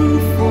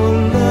for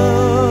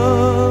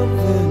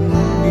loving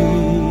me.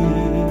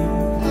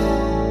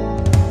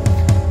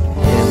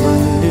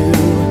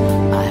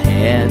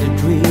 Had a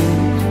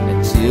dream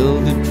until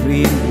the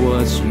dream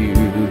was you.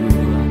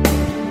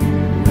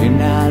 When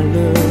I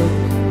look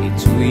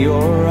into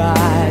your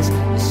eyes,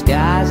 the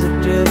skies are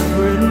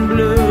different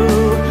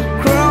blue.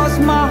 Cross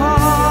my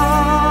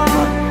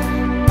heart,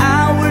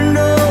 I will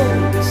know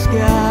the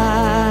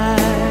skies.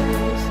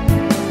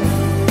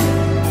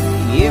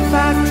 If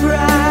I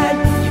tried,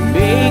 you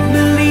make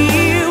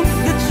believe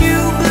that you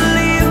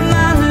believe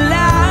my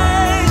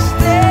lies.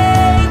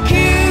 Thank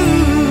you.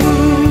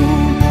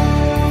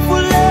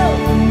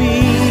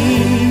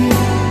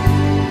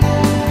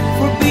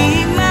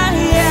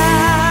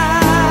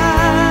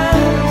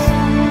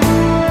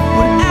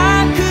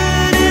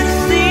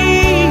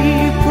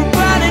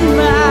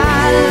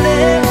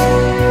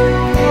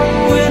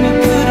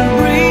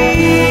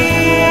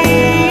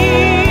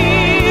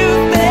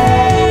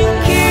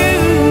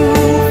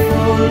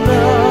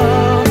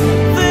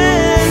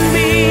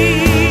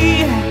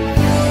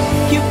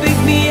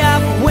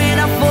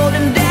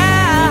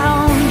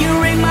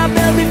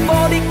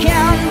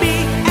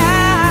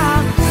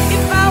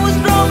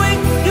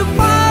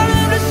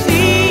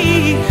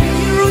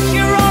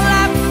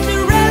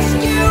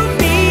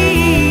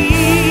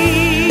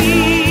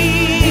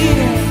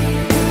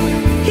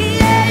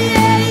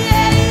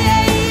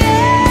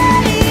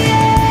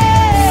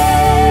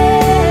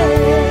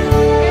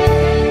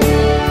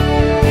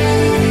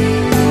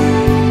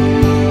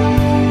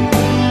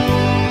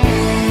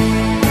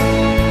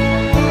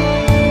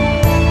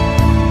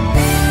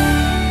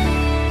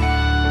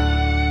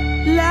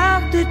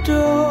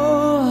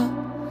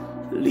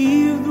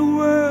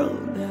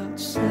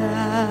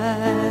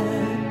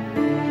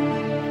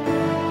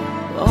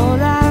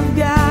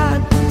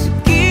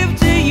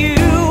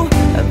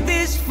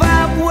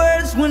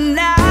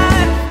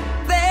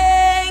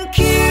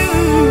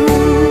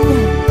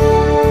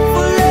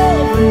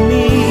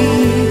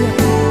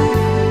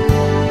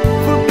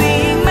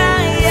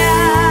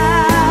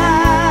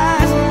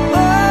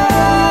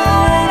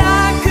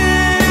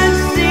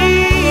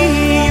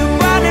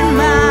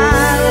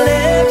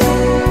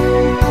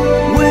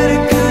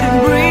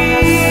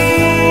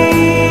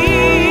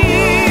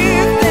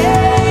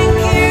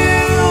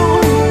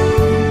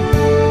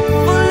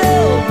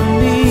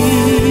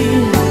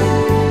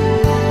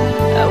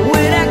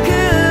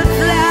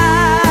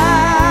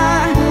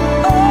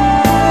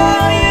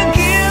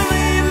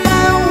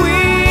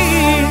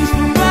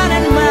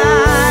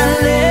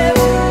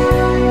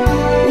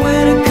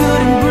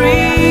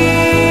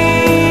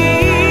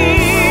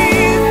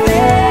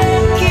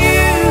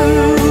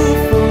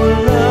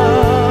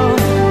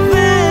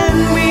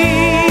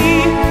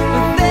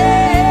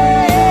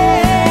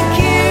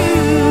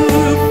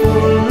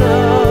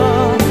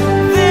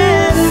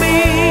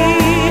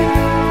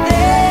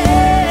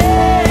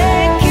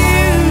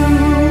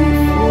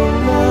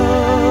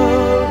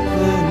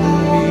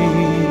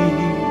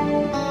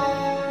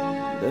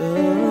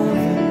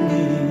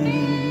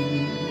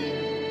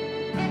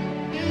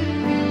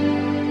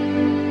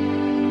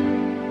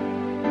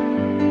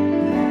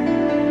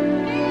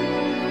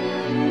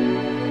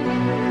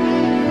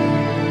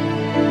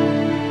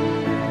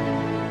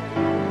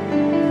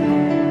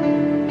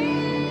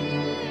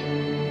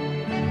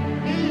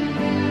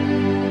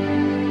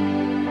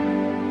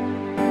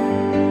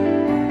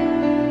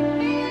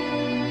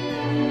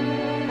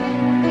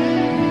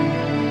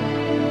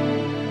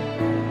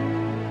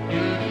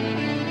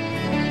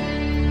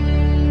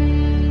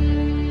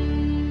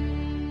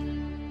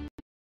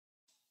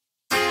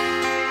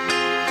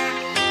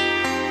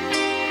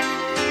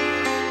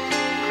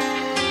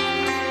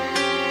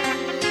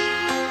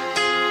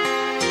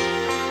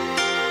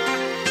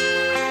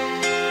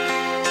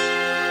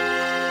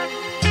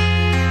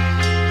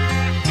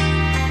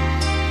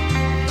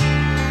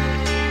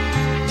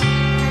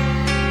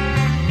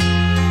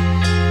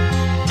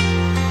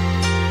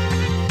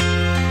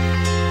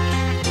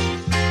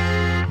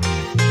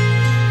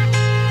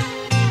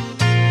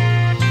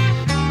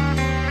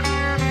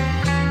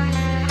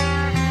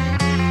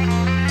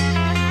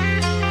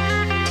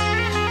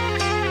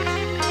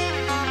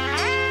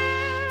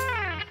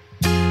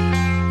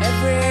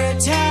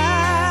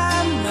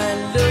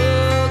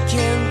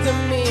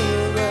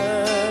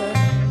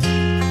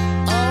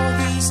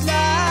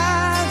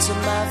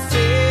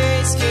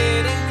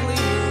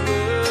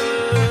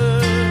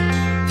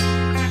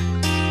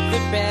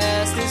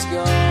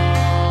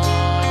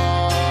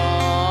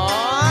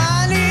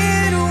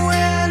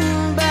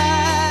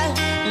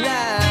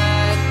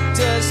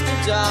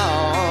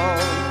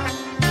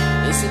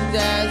 and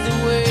that's the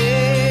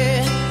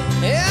way.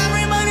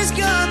 Everybody's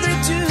got their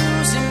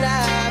dues in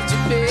life to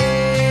pay.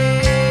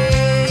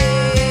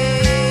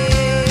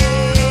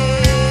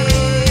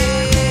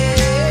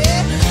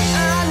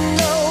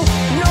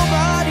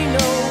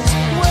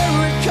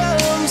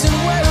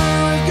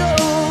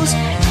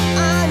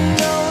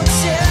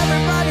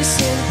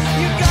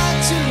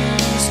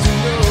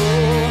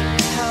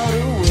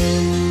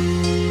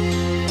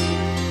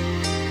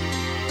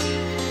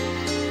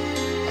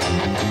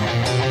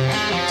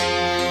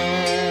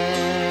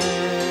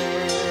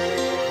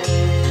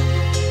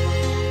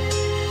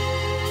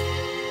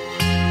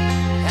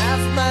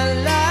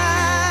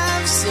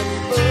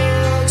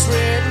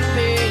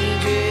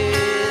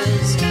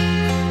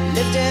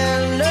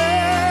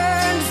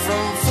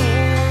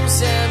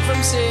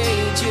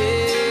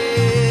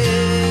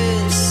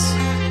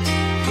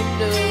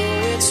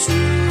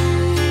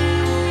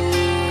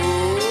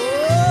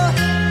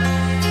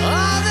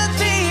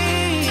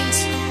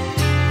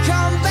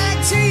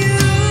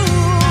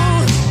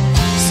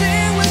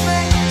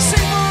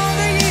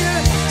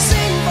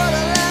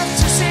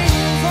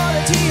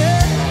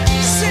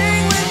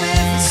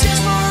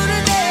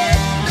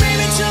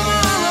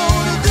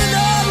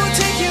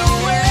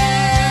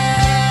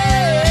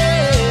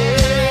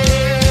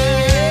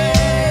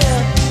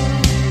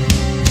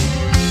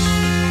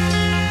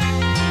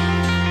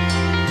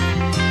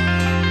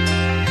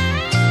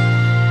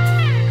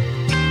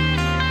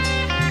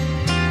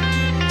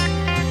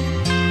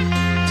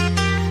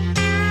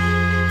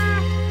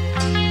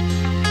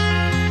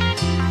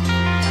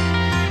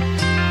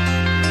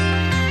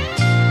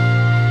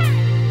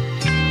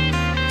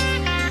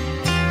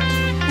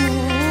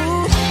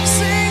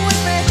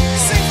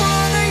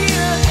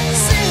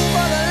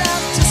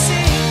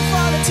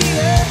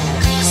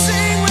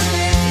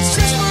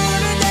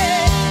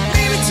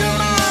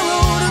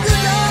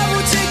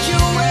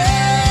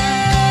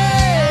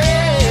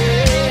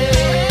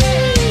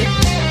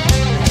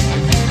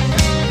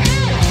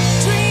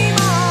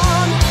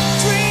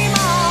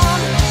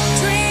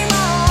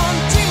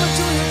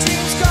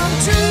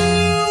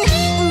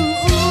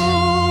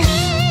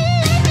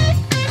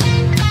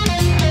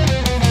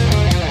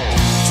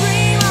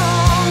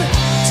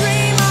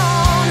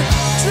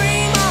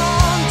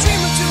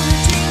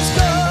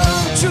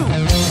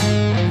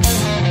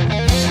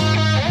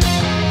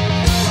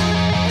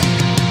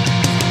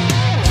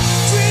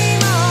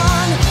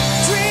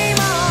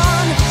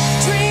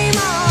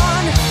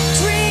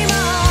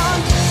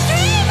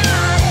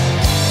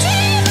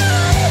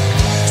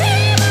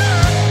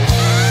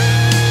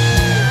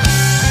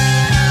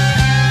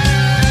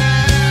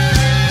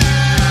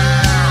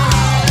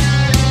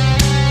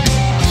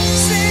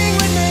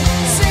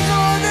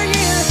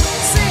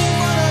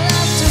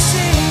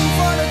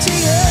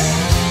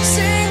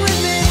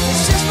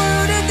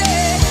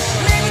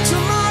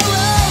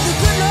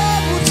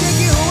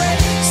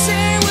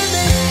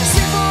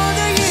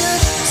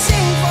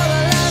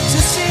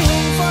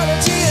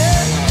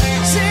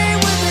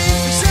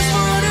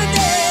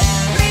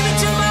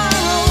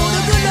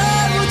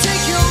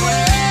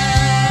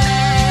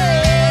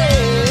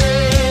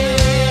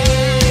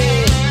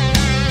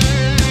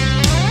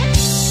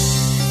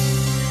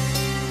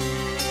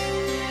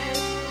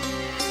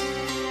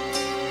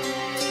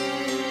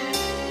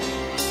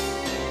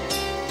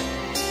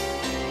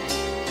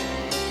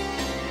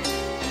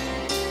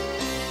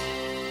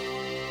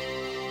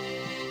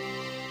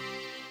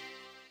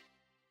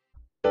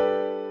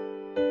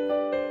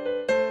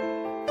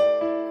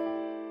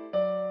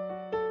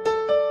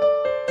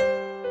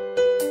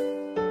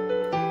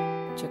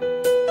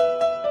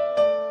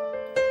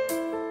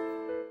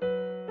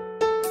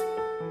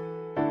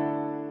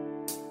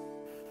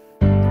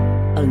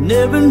 I'll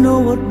never know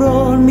what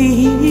brought me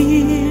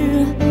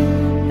here,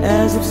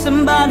 as if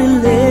somebody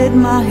led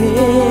my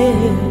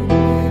hand.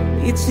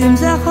 It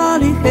seems I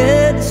hardly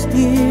had to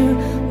steer,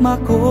 my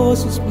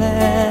course was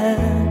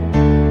planned,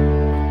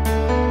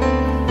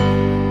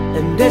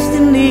 and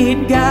destiny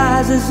it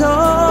guides us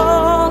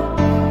all,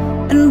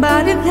 and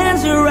by the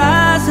hands we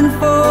rise and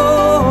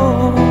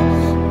fall,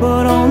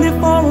 but only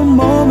for a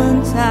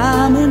moment,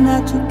 time and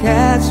not to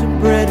catch your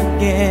breath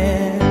again.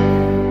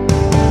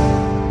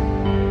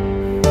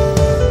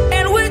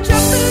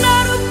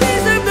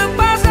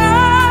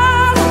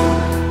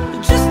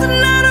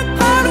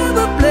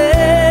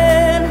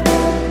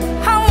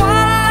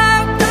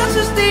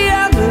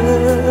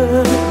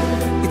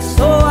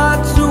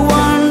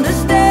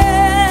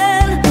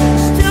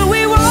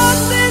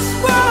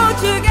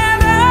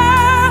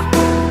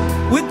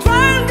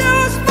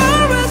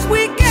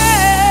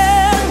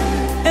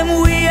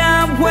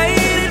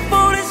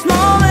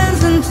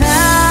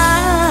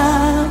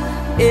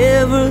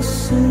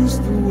 Since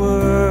the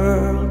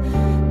world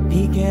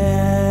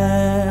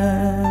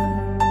began,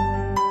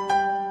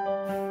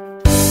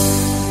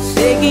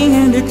 taking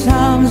in the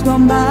times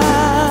gone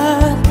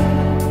by,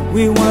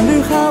 we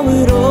wonder how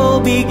it all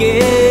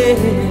began.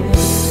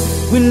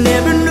 We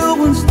never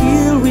know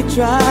until we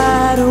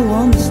try to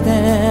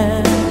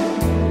understand.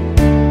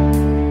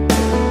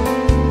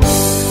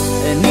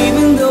 And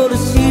even though the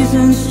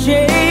seasons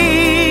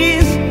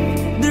change,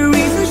 the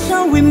reasons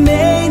shall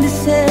remain the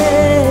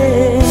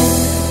same.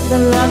 The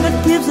love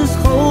that keeps us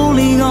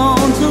holding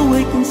on till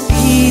we can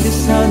see the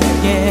sun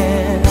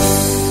again.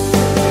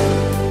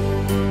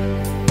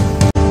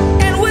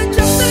 And we're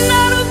just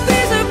another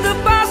piece of the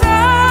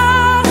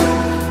puzzle,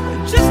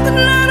 just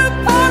another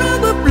part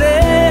of the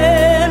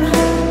plan.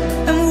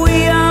 And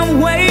we are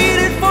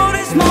waiting for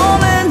this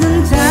moment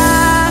in time.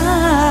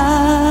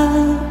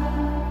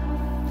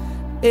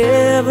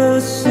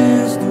 Ever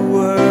since the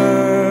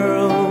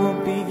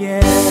world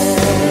began.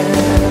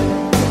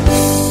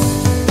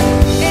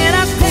 And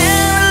I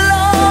stand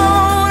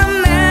alone, a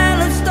man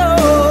of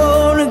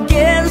stone,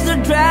 against the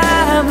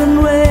driving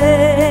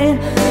rain.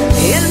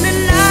 In the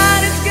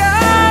night it's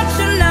got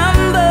your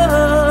number,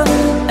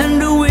 and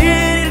the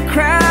wind it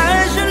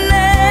cries your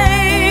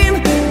name.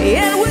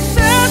 And we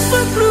search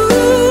for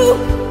clue,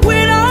 we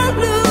don't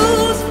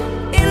lose.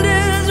 In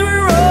this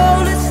we're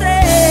all the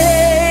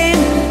same.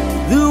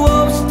 The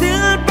wolf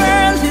still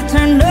burns, it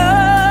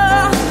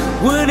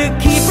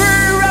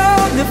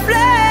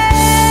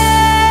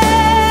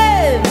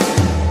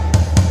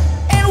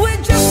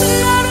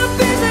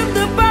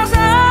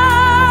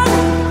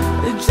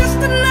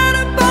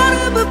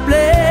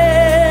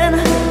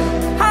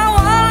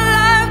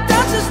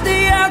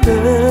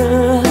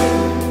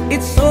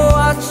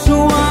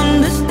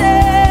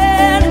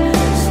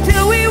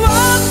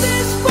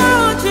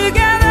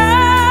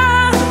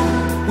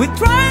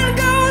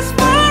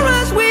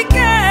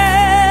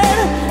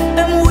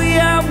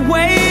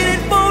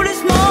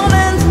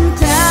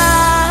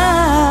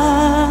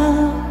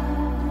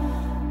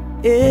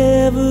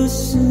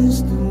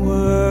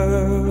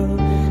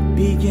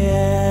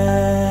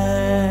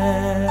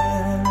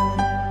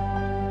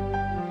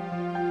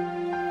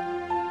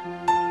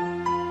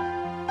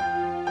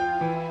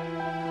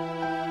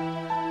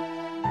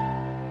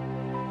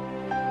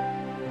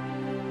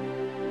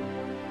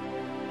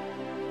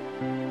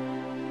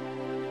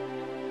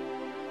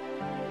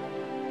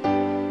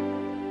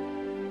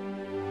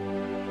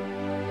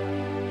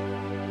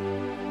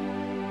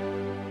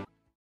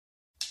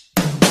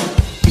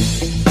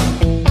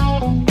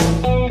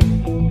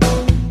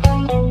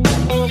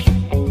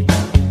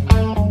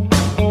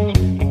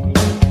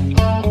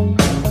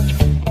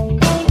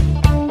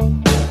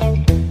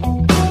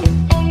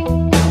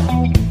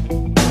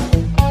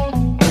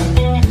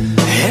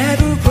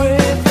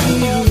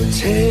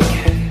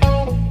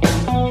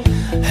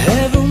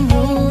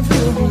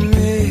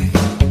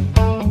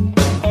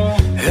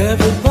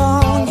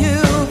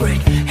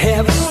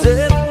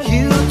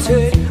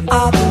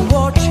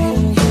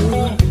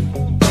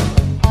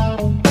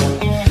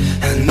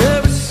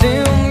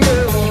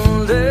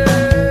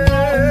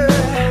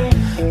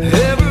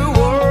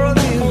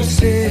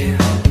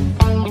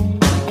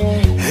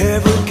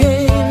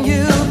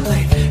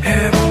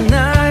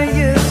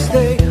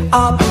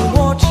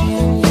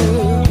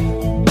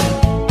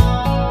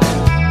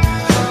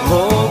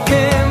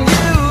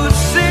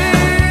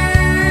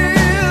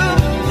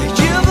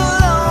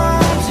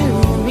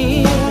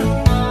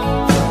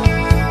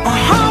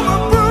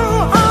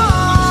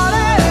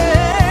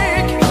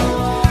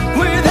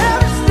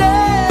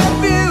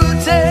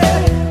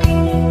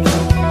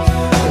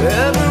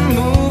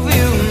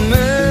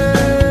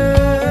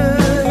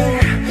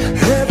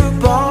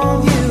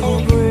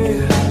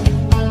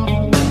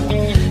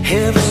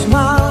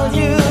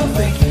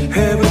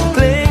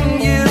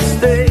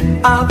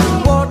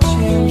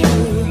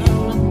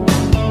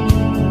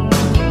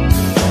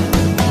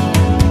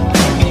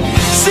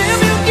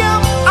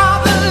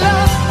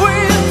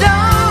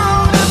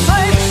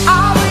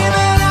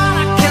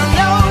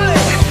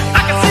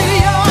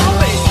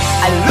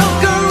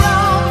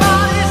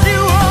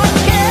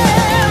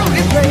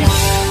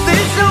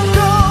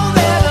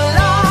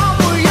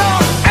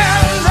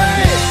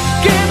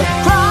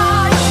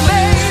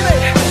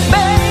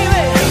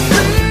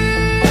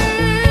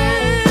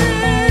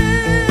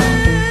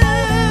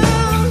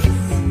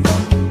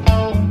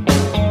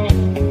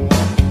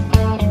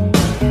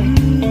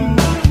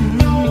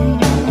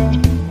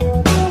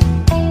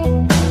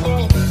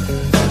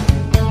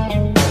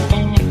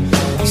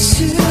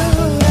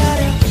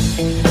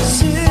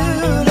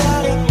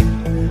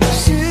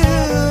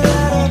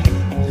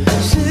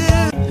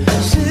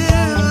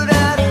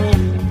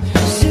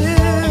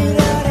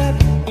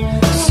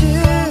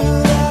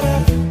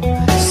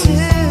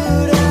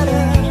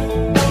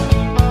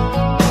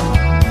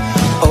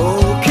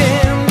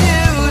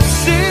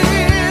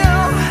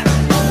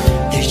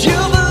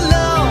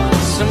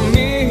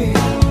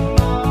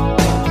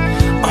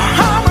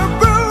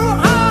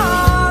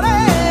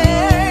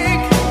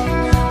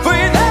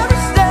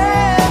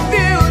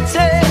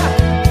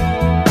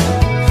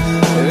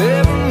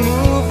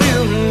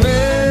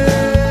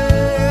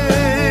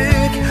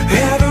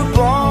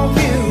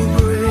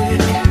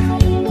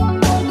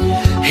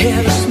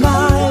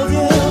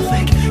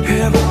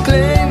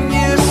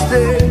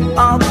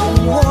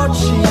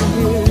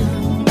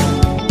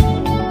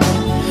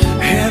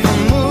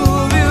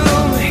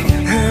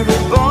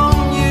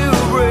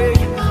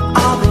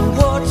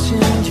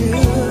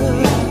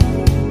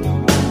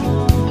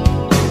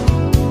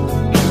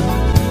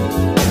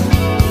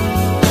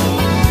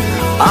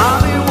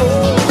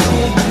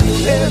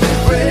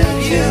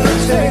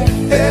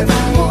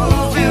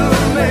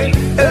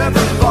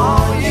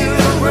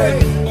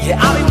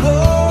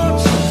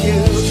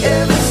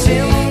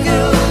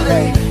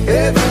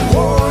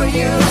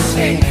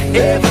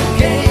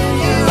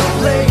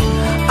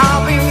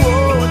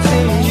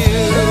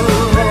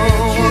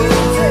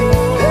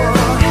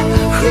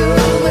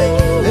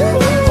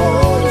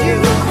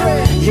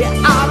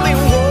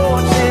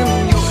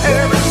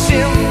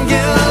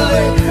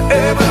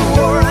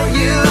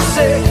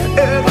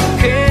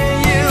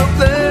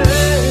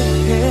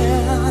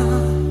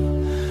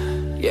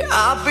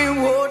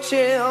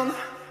watching.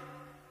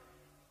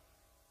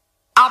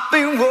 I've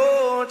been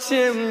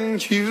watching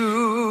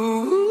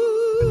you.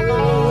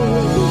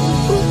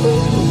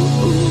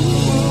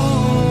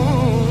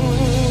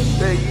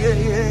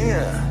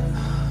 Yeah.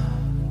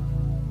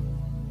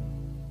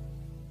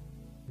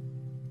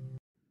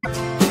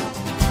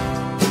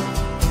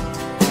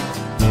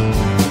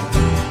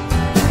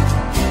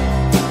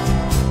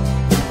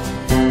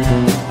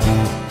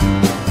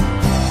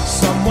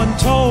 Someone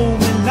told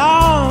me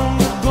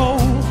long ago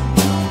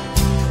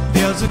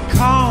there's a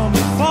calm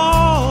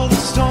before the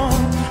storm.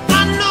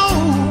 I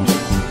know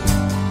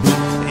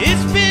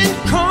it's been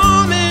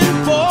coming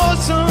for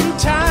some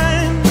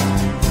time.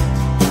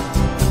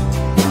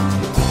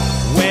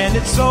 When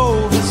it's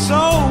over,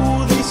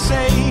 so they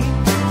say,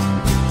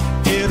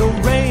 it'll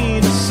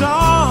rain a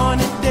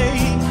sunny day.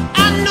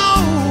 I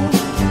know,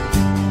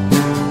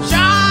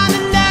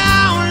 shining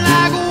down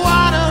like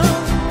water.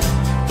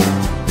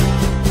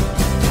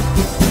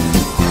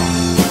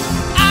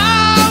 I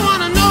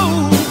wanna know,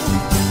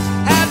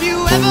 have you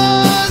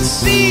ever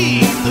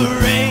seen the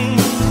rain?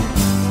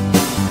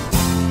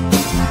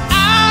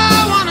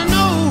 I wanna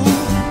know,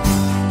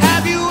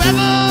 have you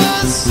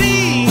ever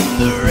seen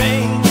the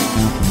rain?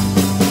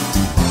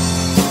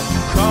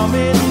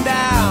 Coming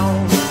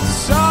down a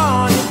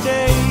sunny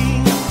day.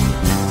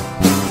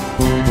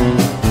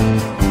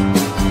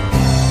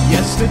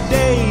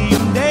 Yesterday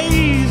and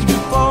days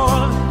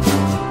before,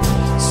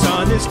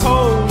 sun is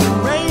cold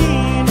and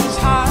rain is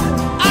hot.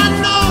 I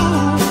know,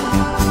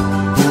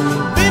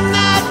 been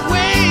that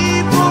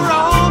way for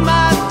all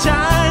my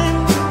time.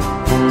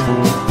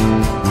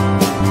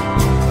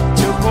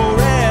 Till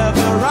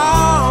forever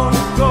on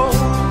it goes,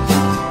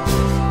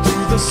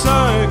 through the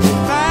circle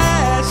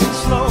fast and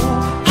slow.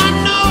 I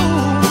know,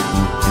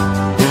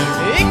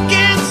 it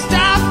can't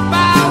stop,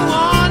 I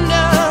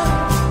wonder.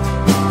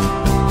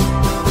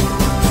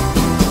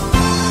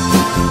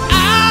 I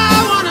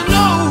wanna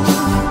know,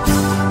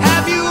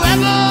 have you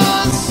ever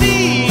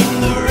seen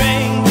the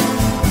rain?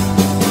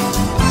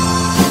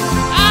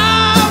 I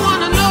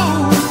wanna know,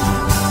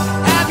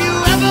 have you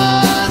ever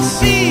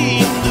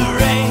seen the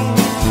rain?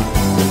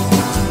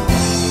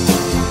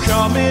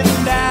 Coming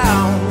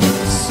down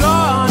a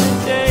sunny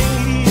day.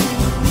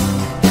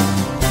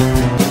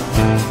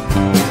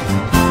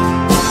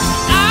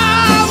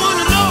 I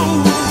wanna know,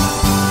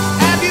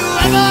 have you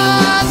ever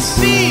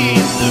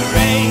seen the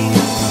rain?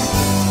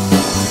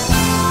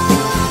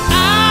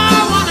 I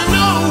wanna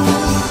know,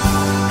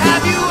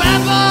 have you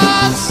ever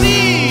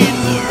seen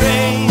the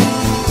rain?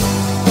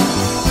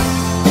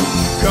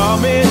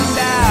 Coming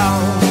down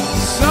a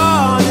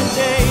sunny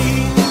day.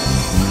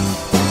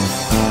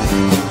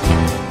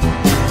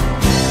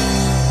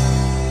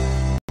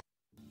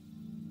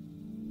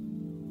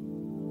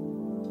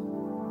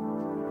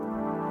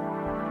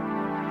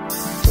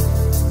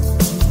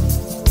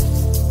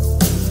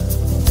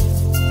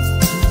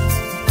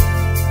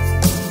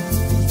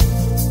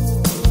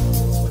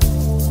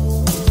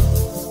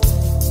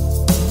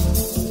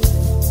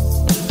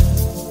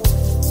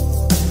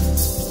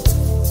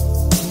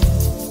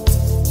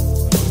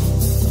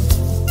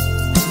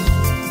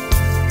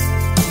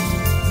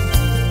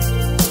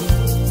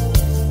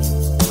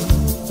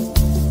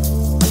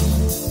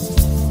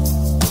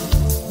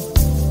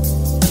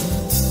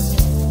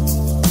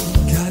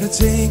 Gotta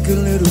take a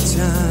little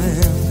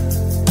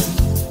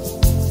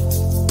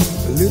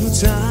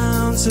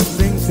time to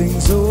think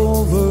things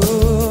over.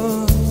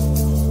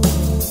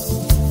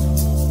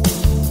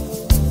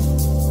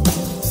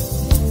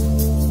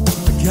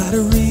 I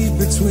gotta read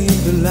between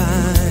the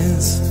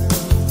lines,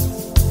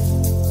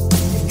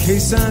 in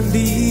case I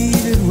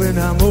need it when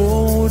I'm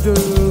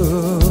older.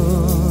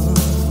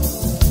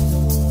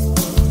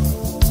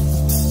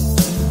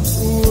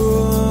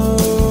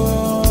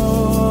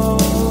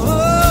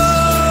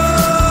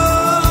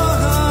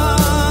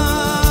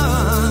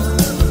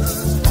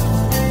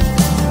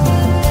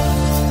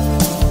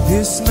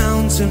 This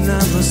mountain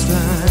I must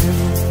climb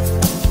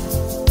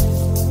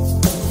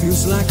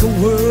feels like a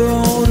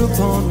world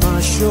upon my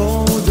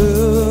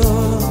shoulder.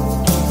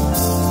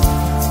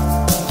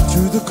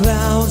 Through the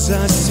clouds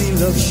I see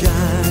love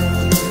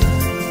shine.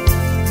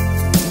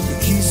 It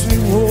keeps me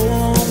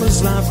warm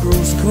as life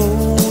grows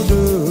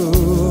colder.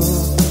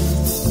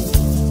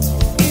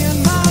 In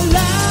my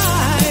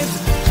life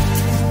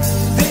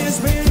there's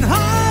been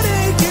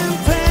heartache and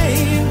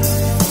pain.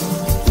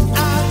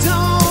 I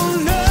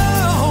don't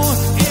know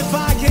if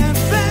I can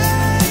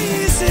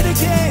face it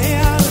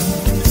again.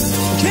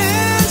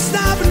 Can't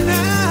stop it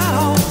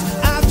now.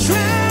 I've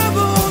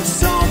traveled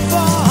so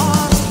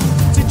far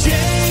to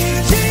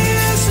change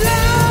this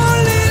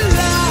lonely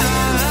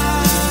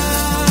life.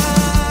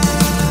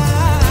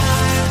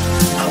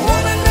 I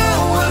wanna know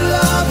what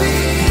love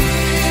is.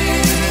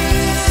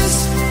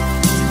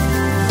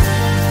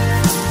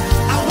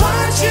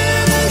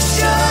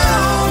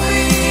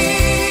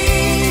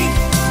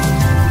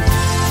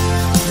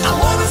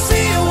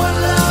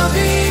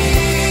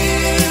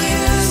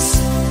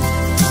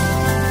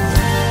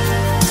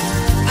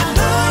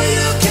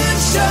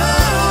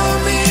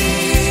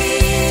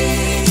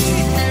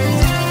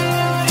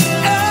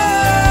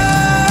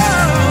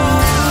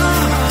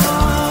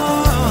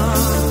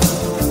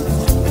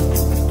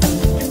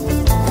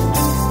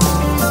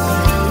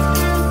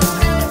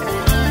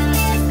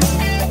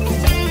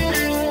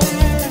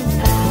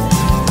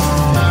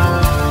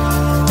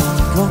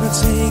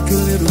 take a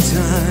little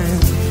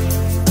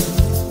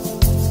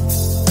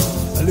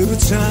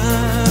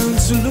time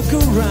to look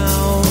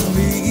around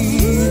me.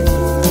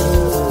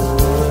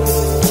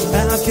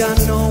 I've got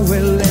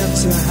nowhere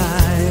left to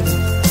hide.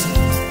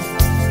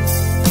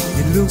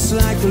 It looks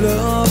like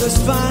love has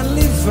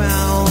finally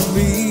found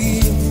me.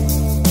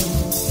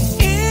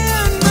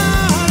 In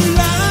my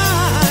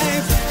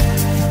life,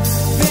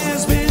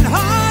 there's been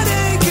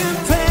heartache and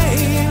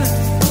pain.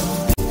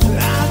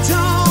 I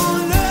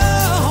don't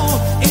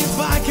know if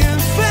I can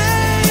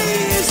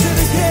face it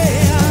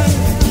again.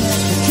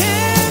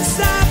 Can't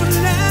stop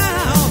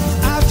now.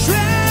 I've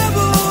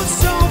traveled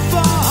so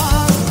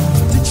far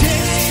to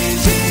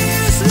change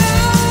this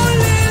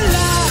lonely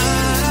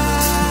life.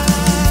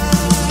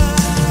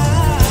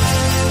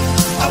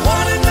 I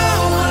wanna know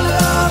what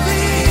love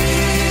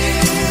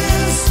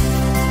is.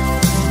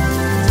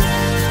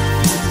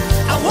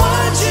 I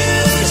want you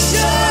to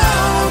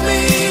show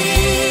me.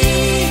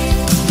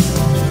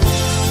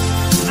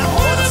 I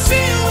wanna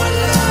feel what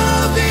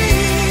love is.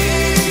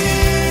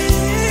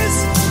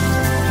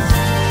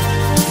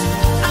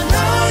 I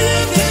know you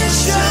can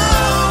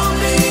show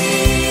me.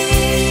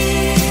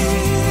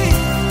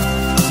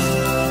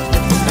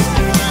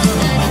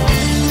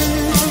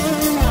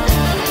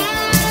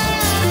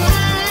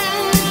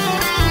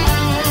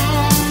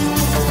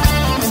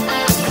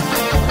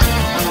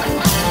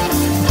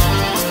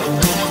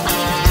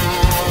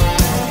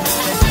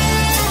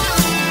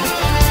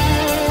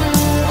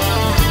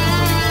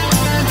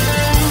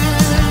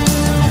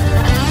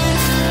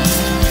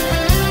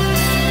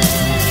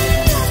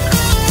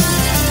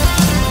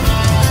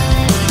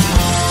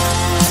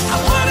 I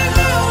wanna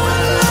know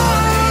what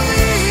love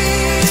is.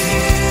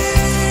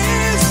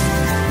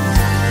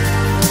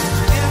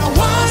 And I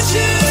want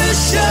you to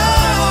show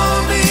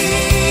me.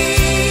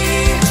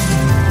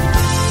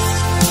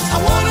 I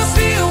wanna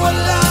feel what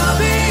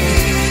love is.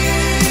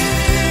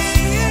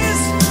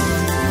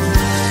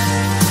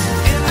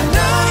 And I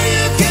know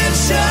you can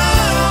show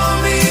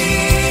me.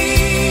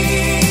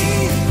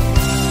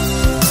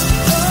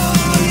 Oh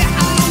yeah,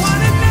 I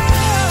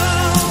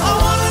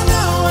wanna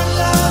know what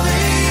love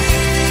is.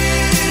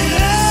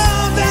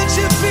 Love that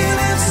you feel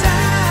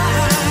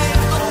inside.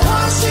 I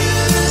want you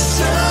to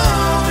show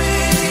me.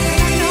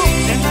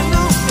 And I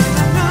know.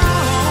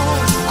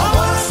 I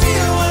wanna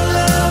feel what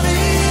love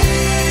is.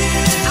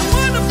 I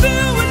wanna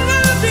feel what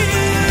love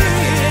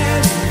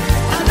is.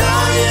 I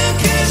know you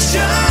can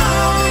show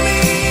me.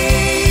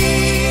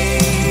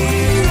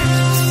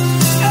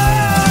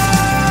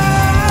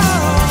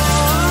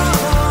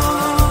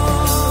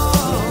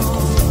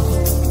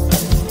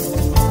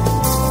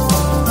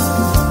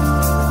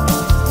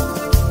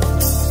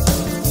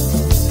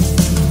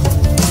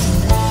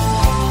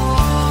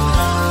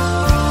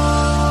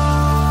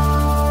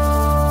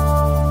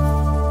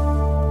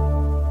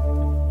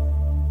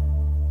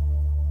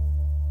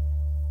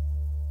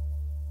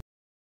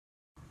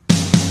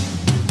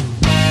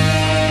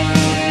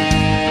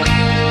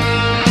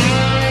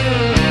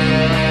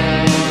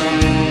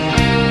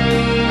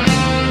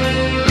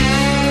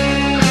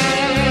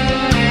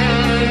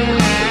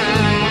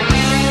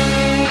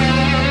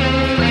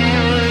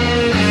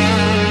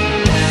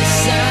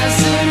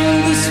 Silence in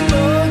the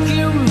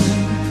smoky room,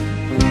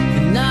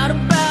 and not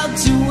about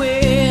to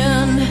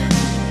win.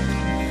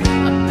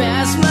 I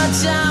pass my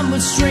time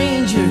with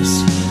strangers,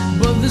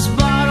 but this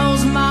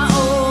bottle's my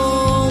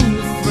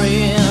only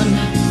friend.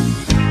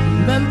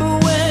 Remember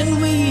when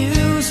we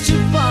used to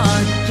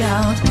park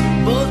out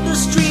both the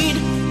street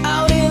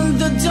out in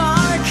the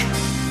dark?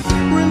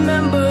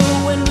 Remember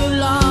when we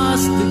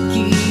lost the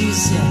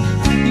keys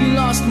and you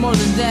lost more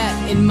than that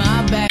in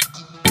my back?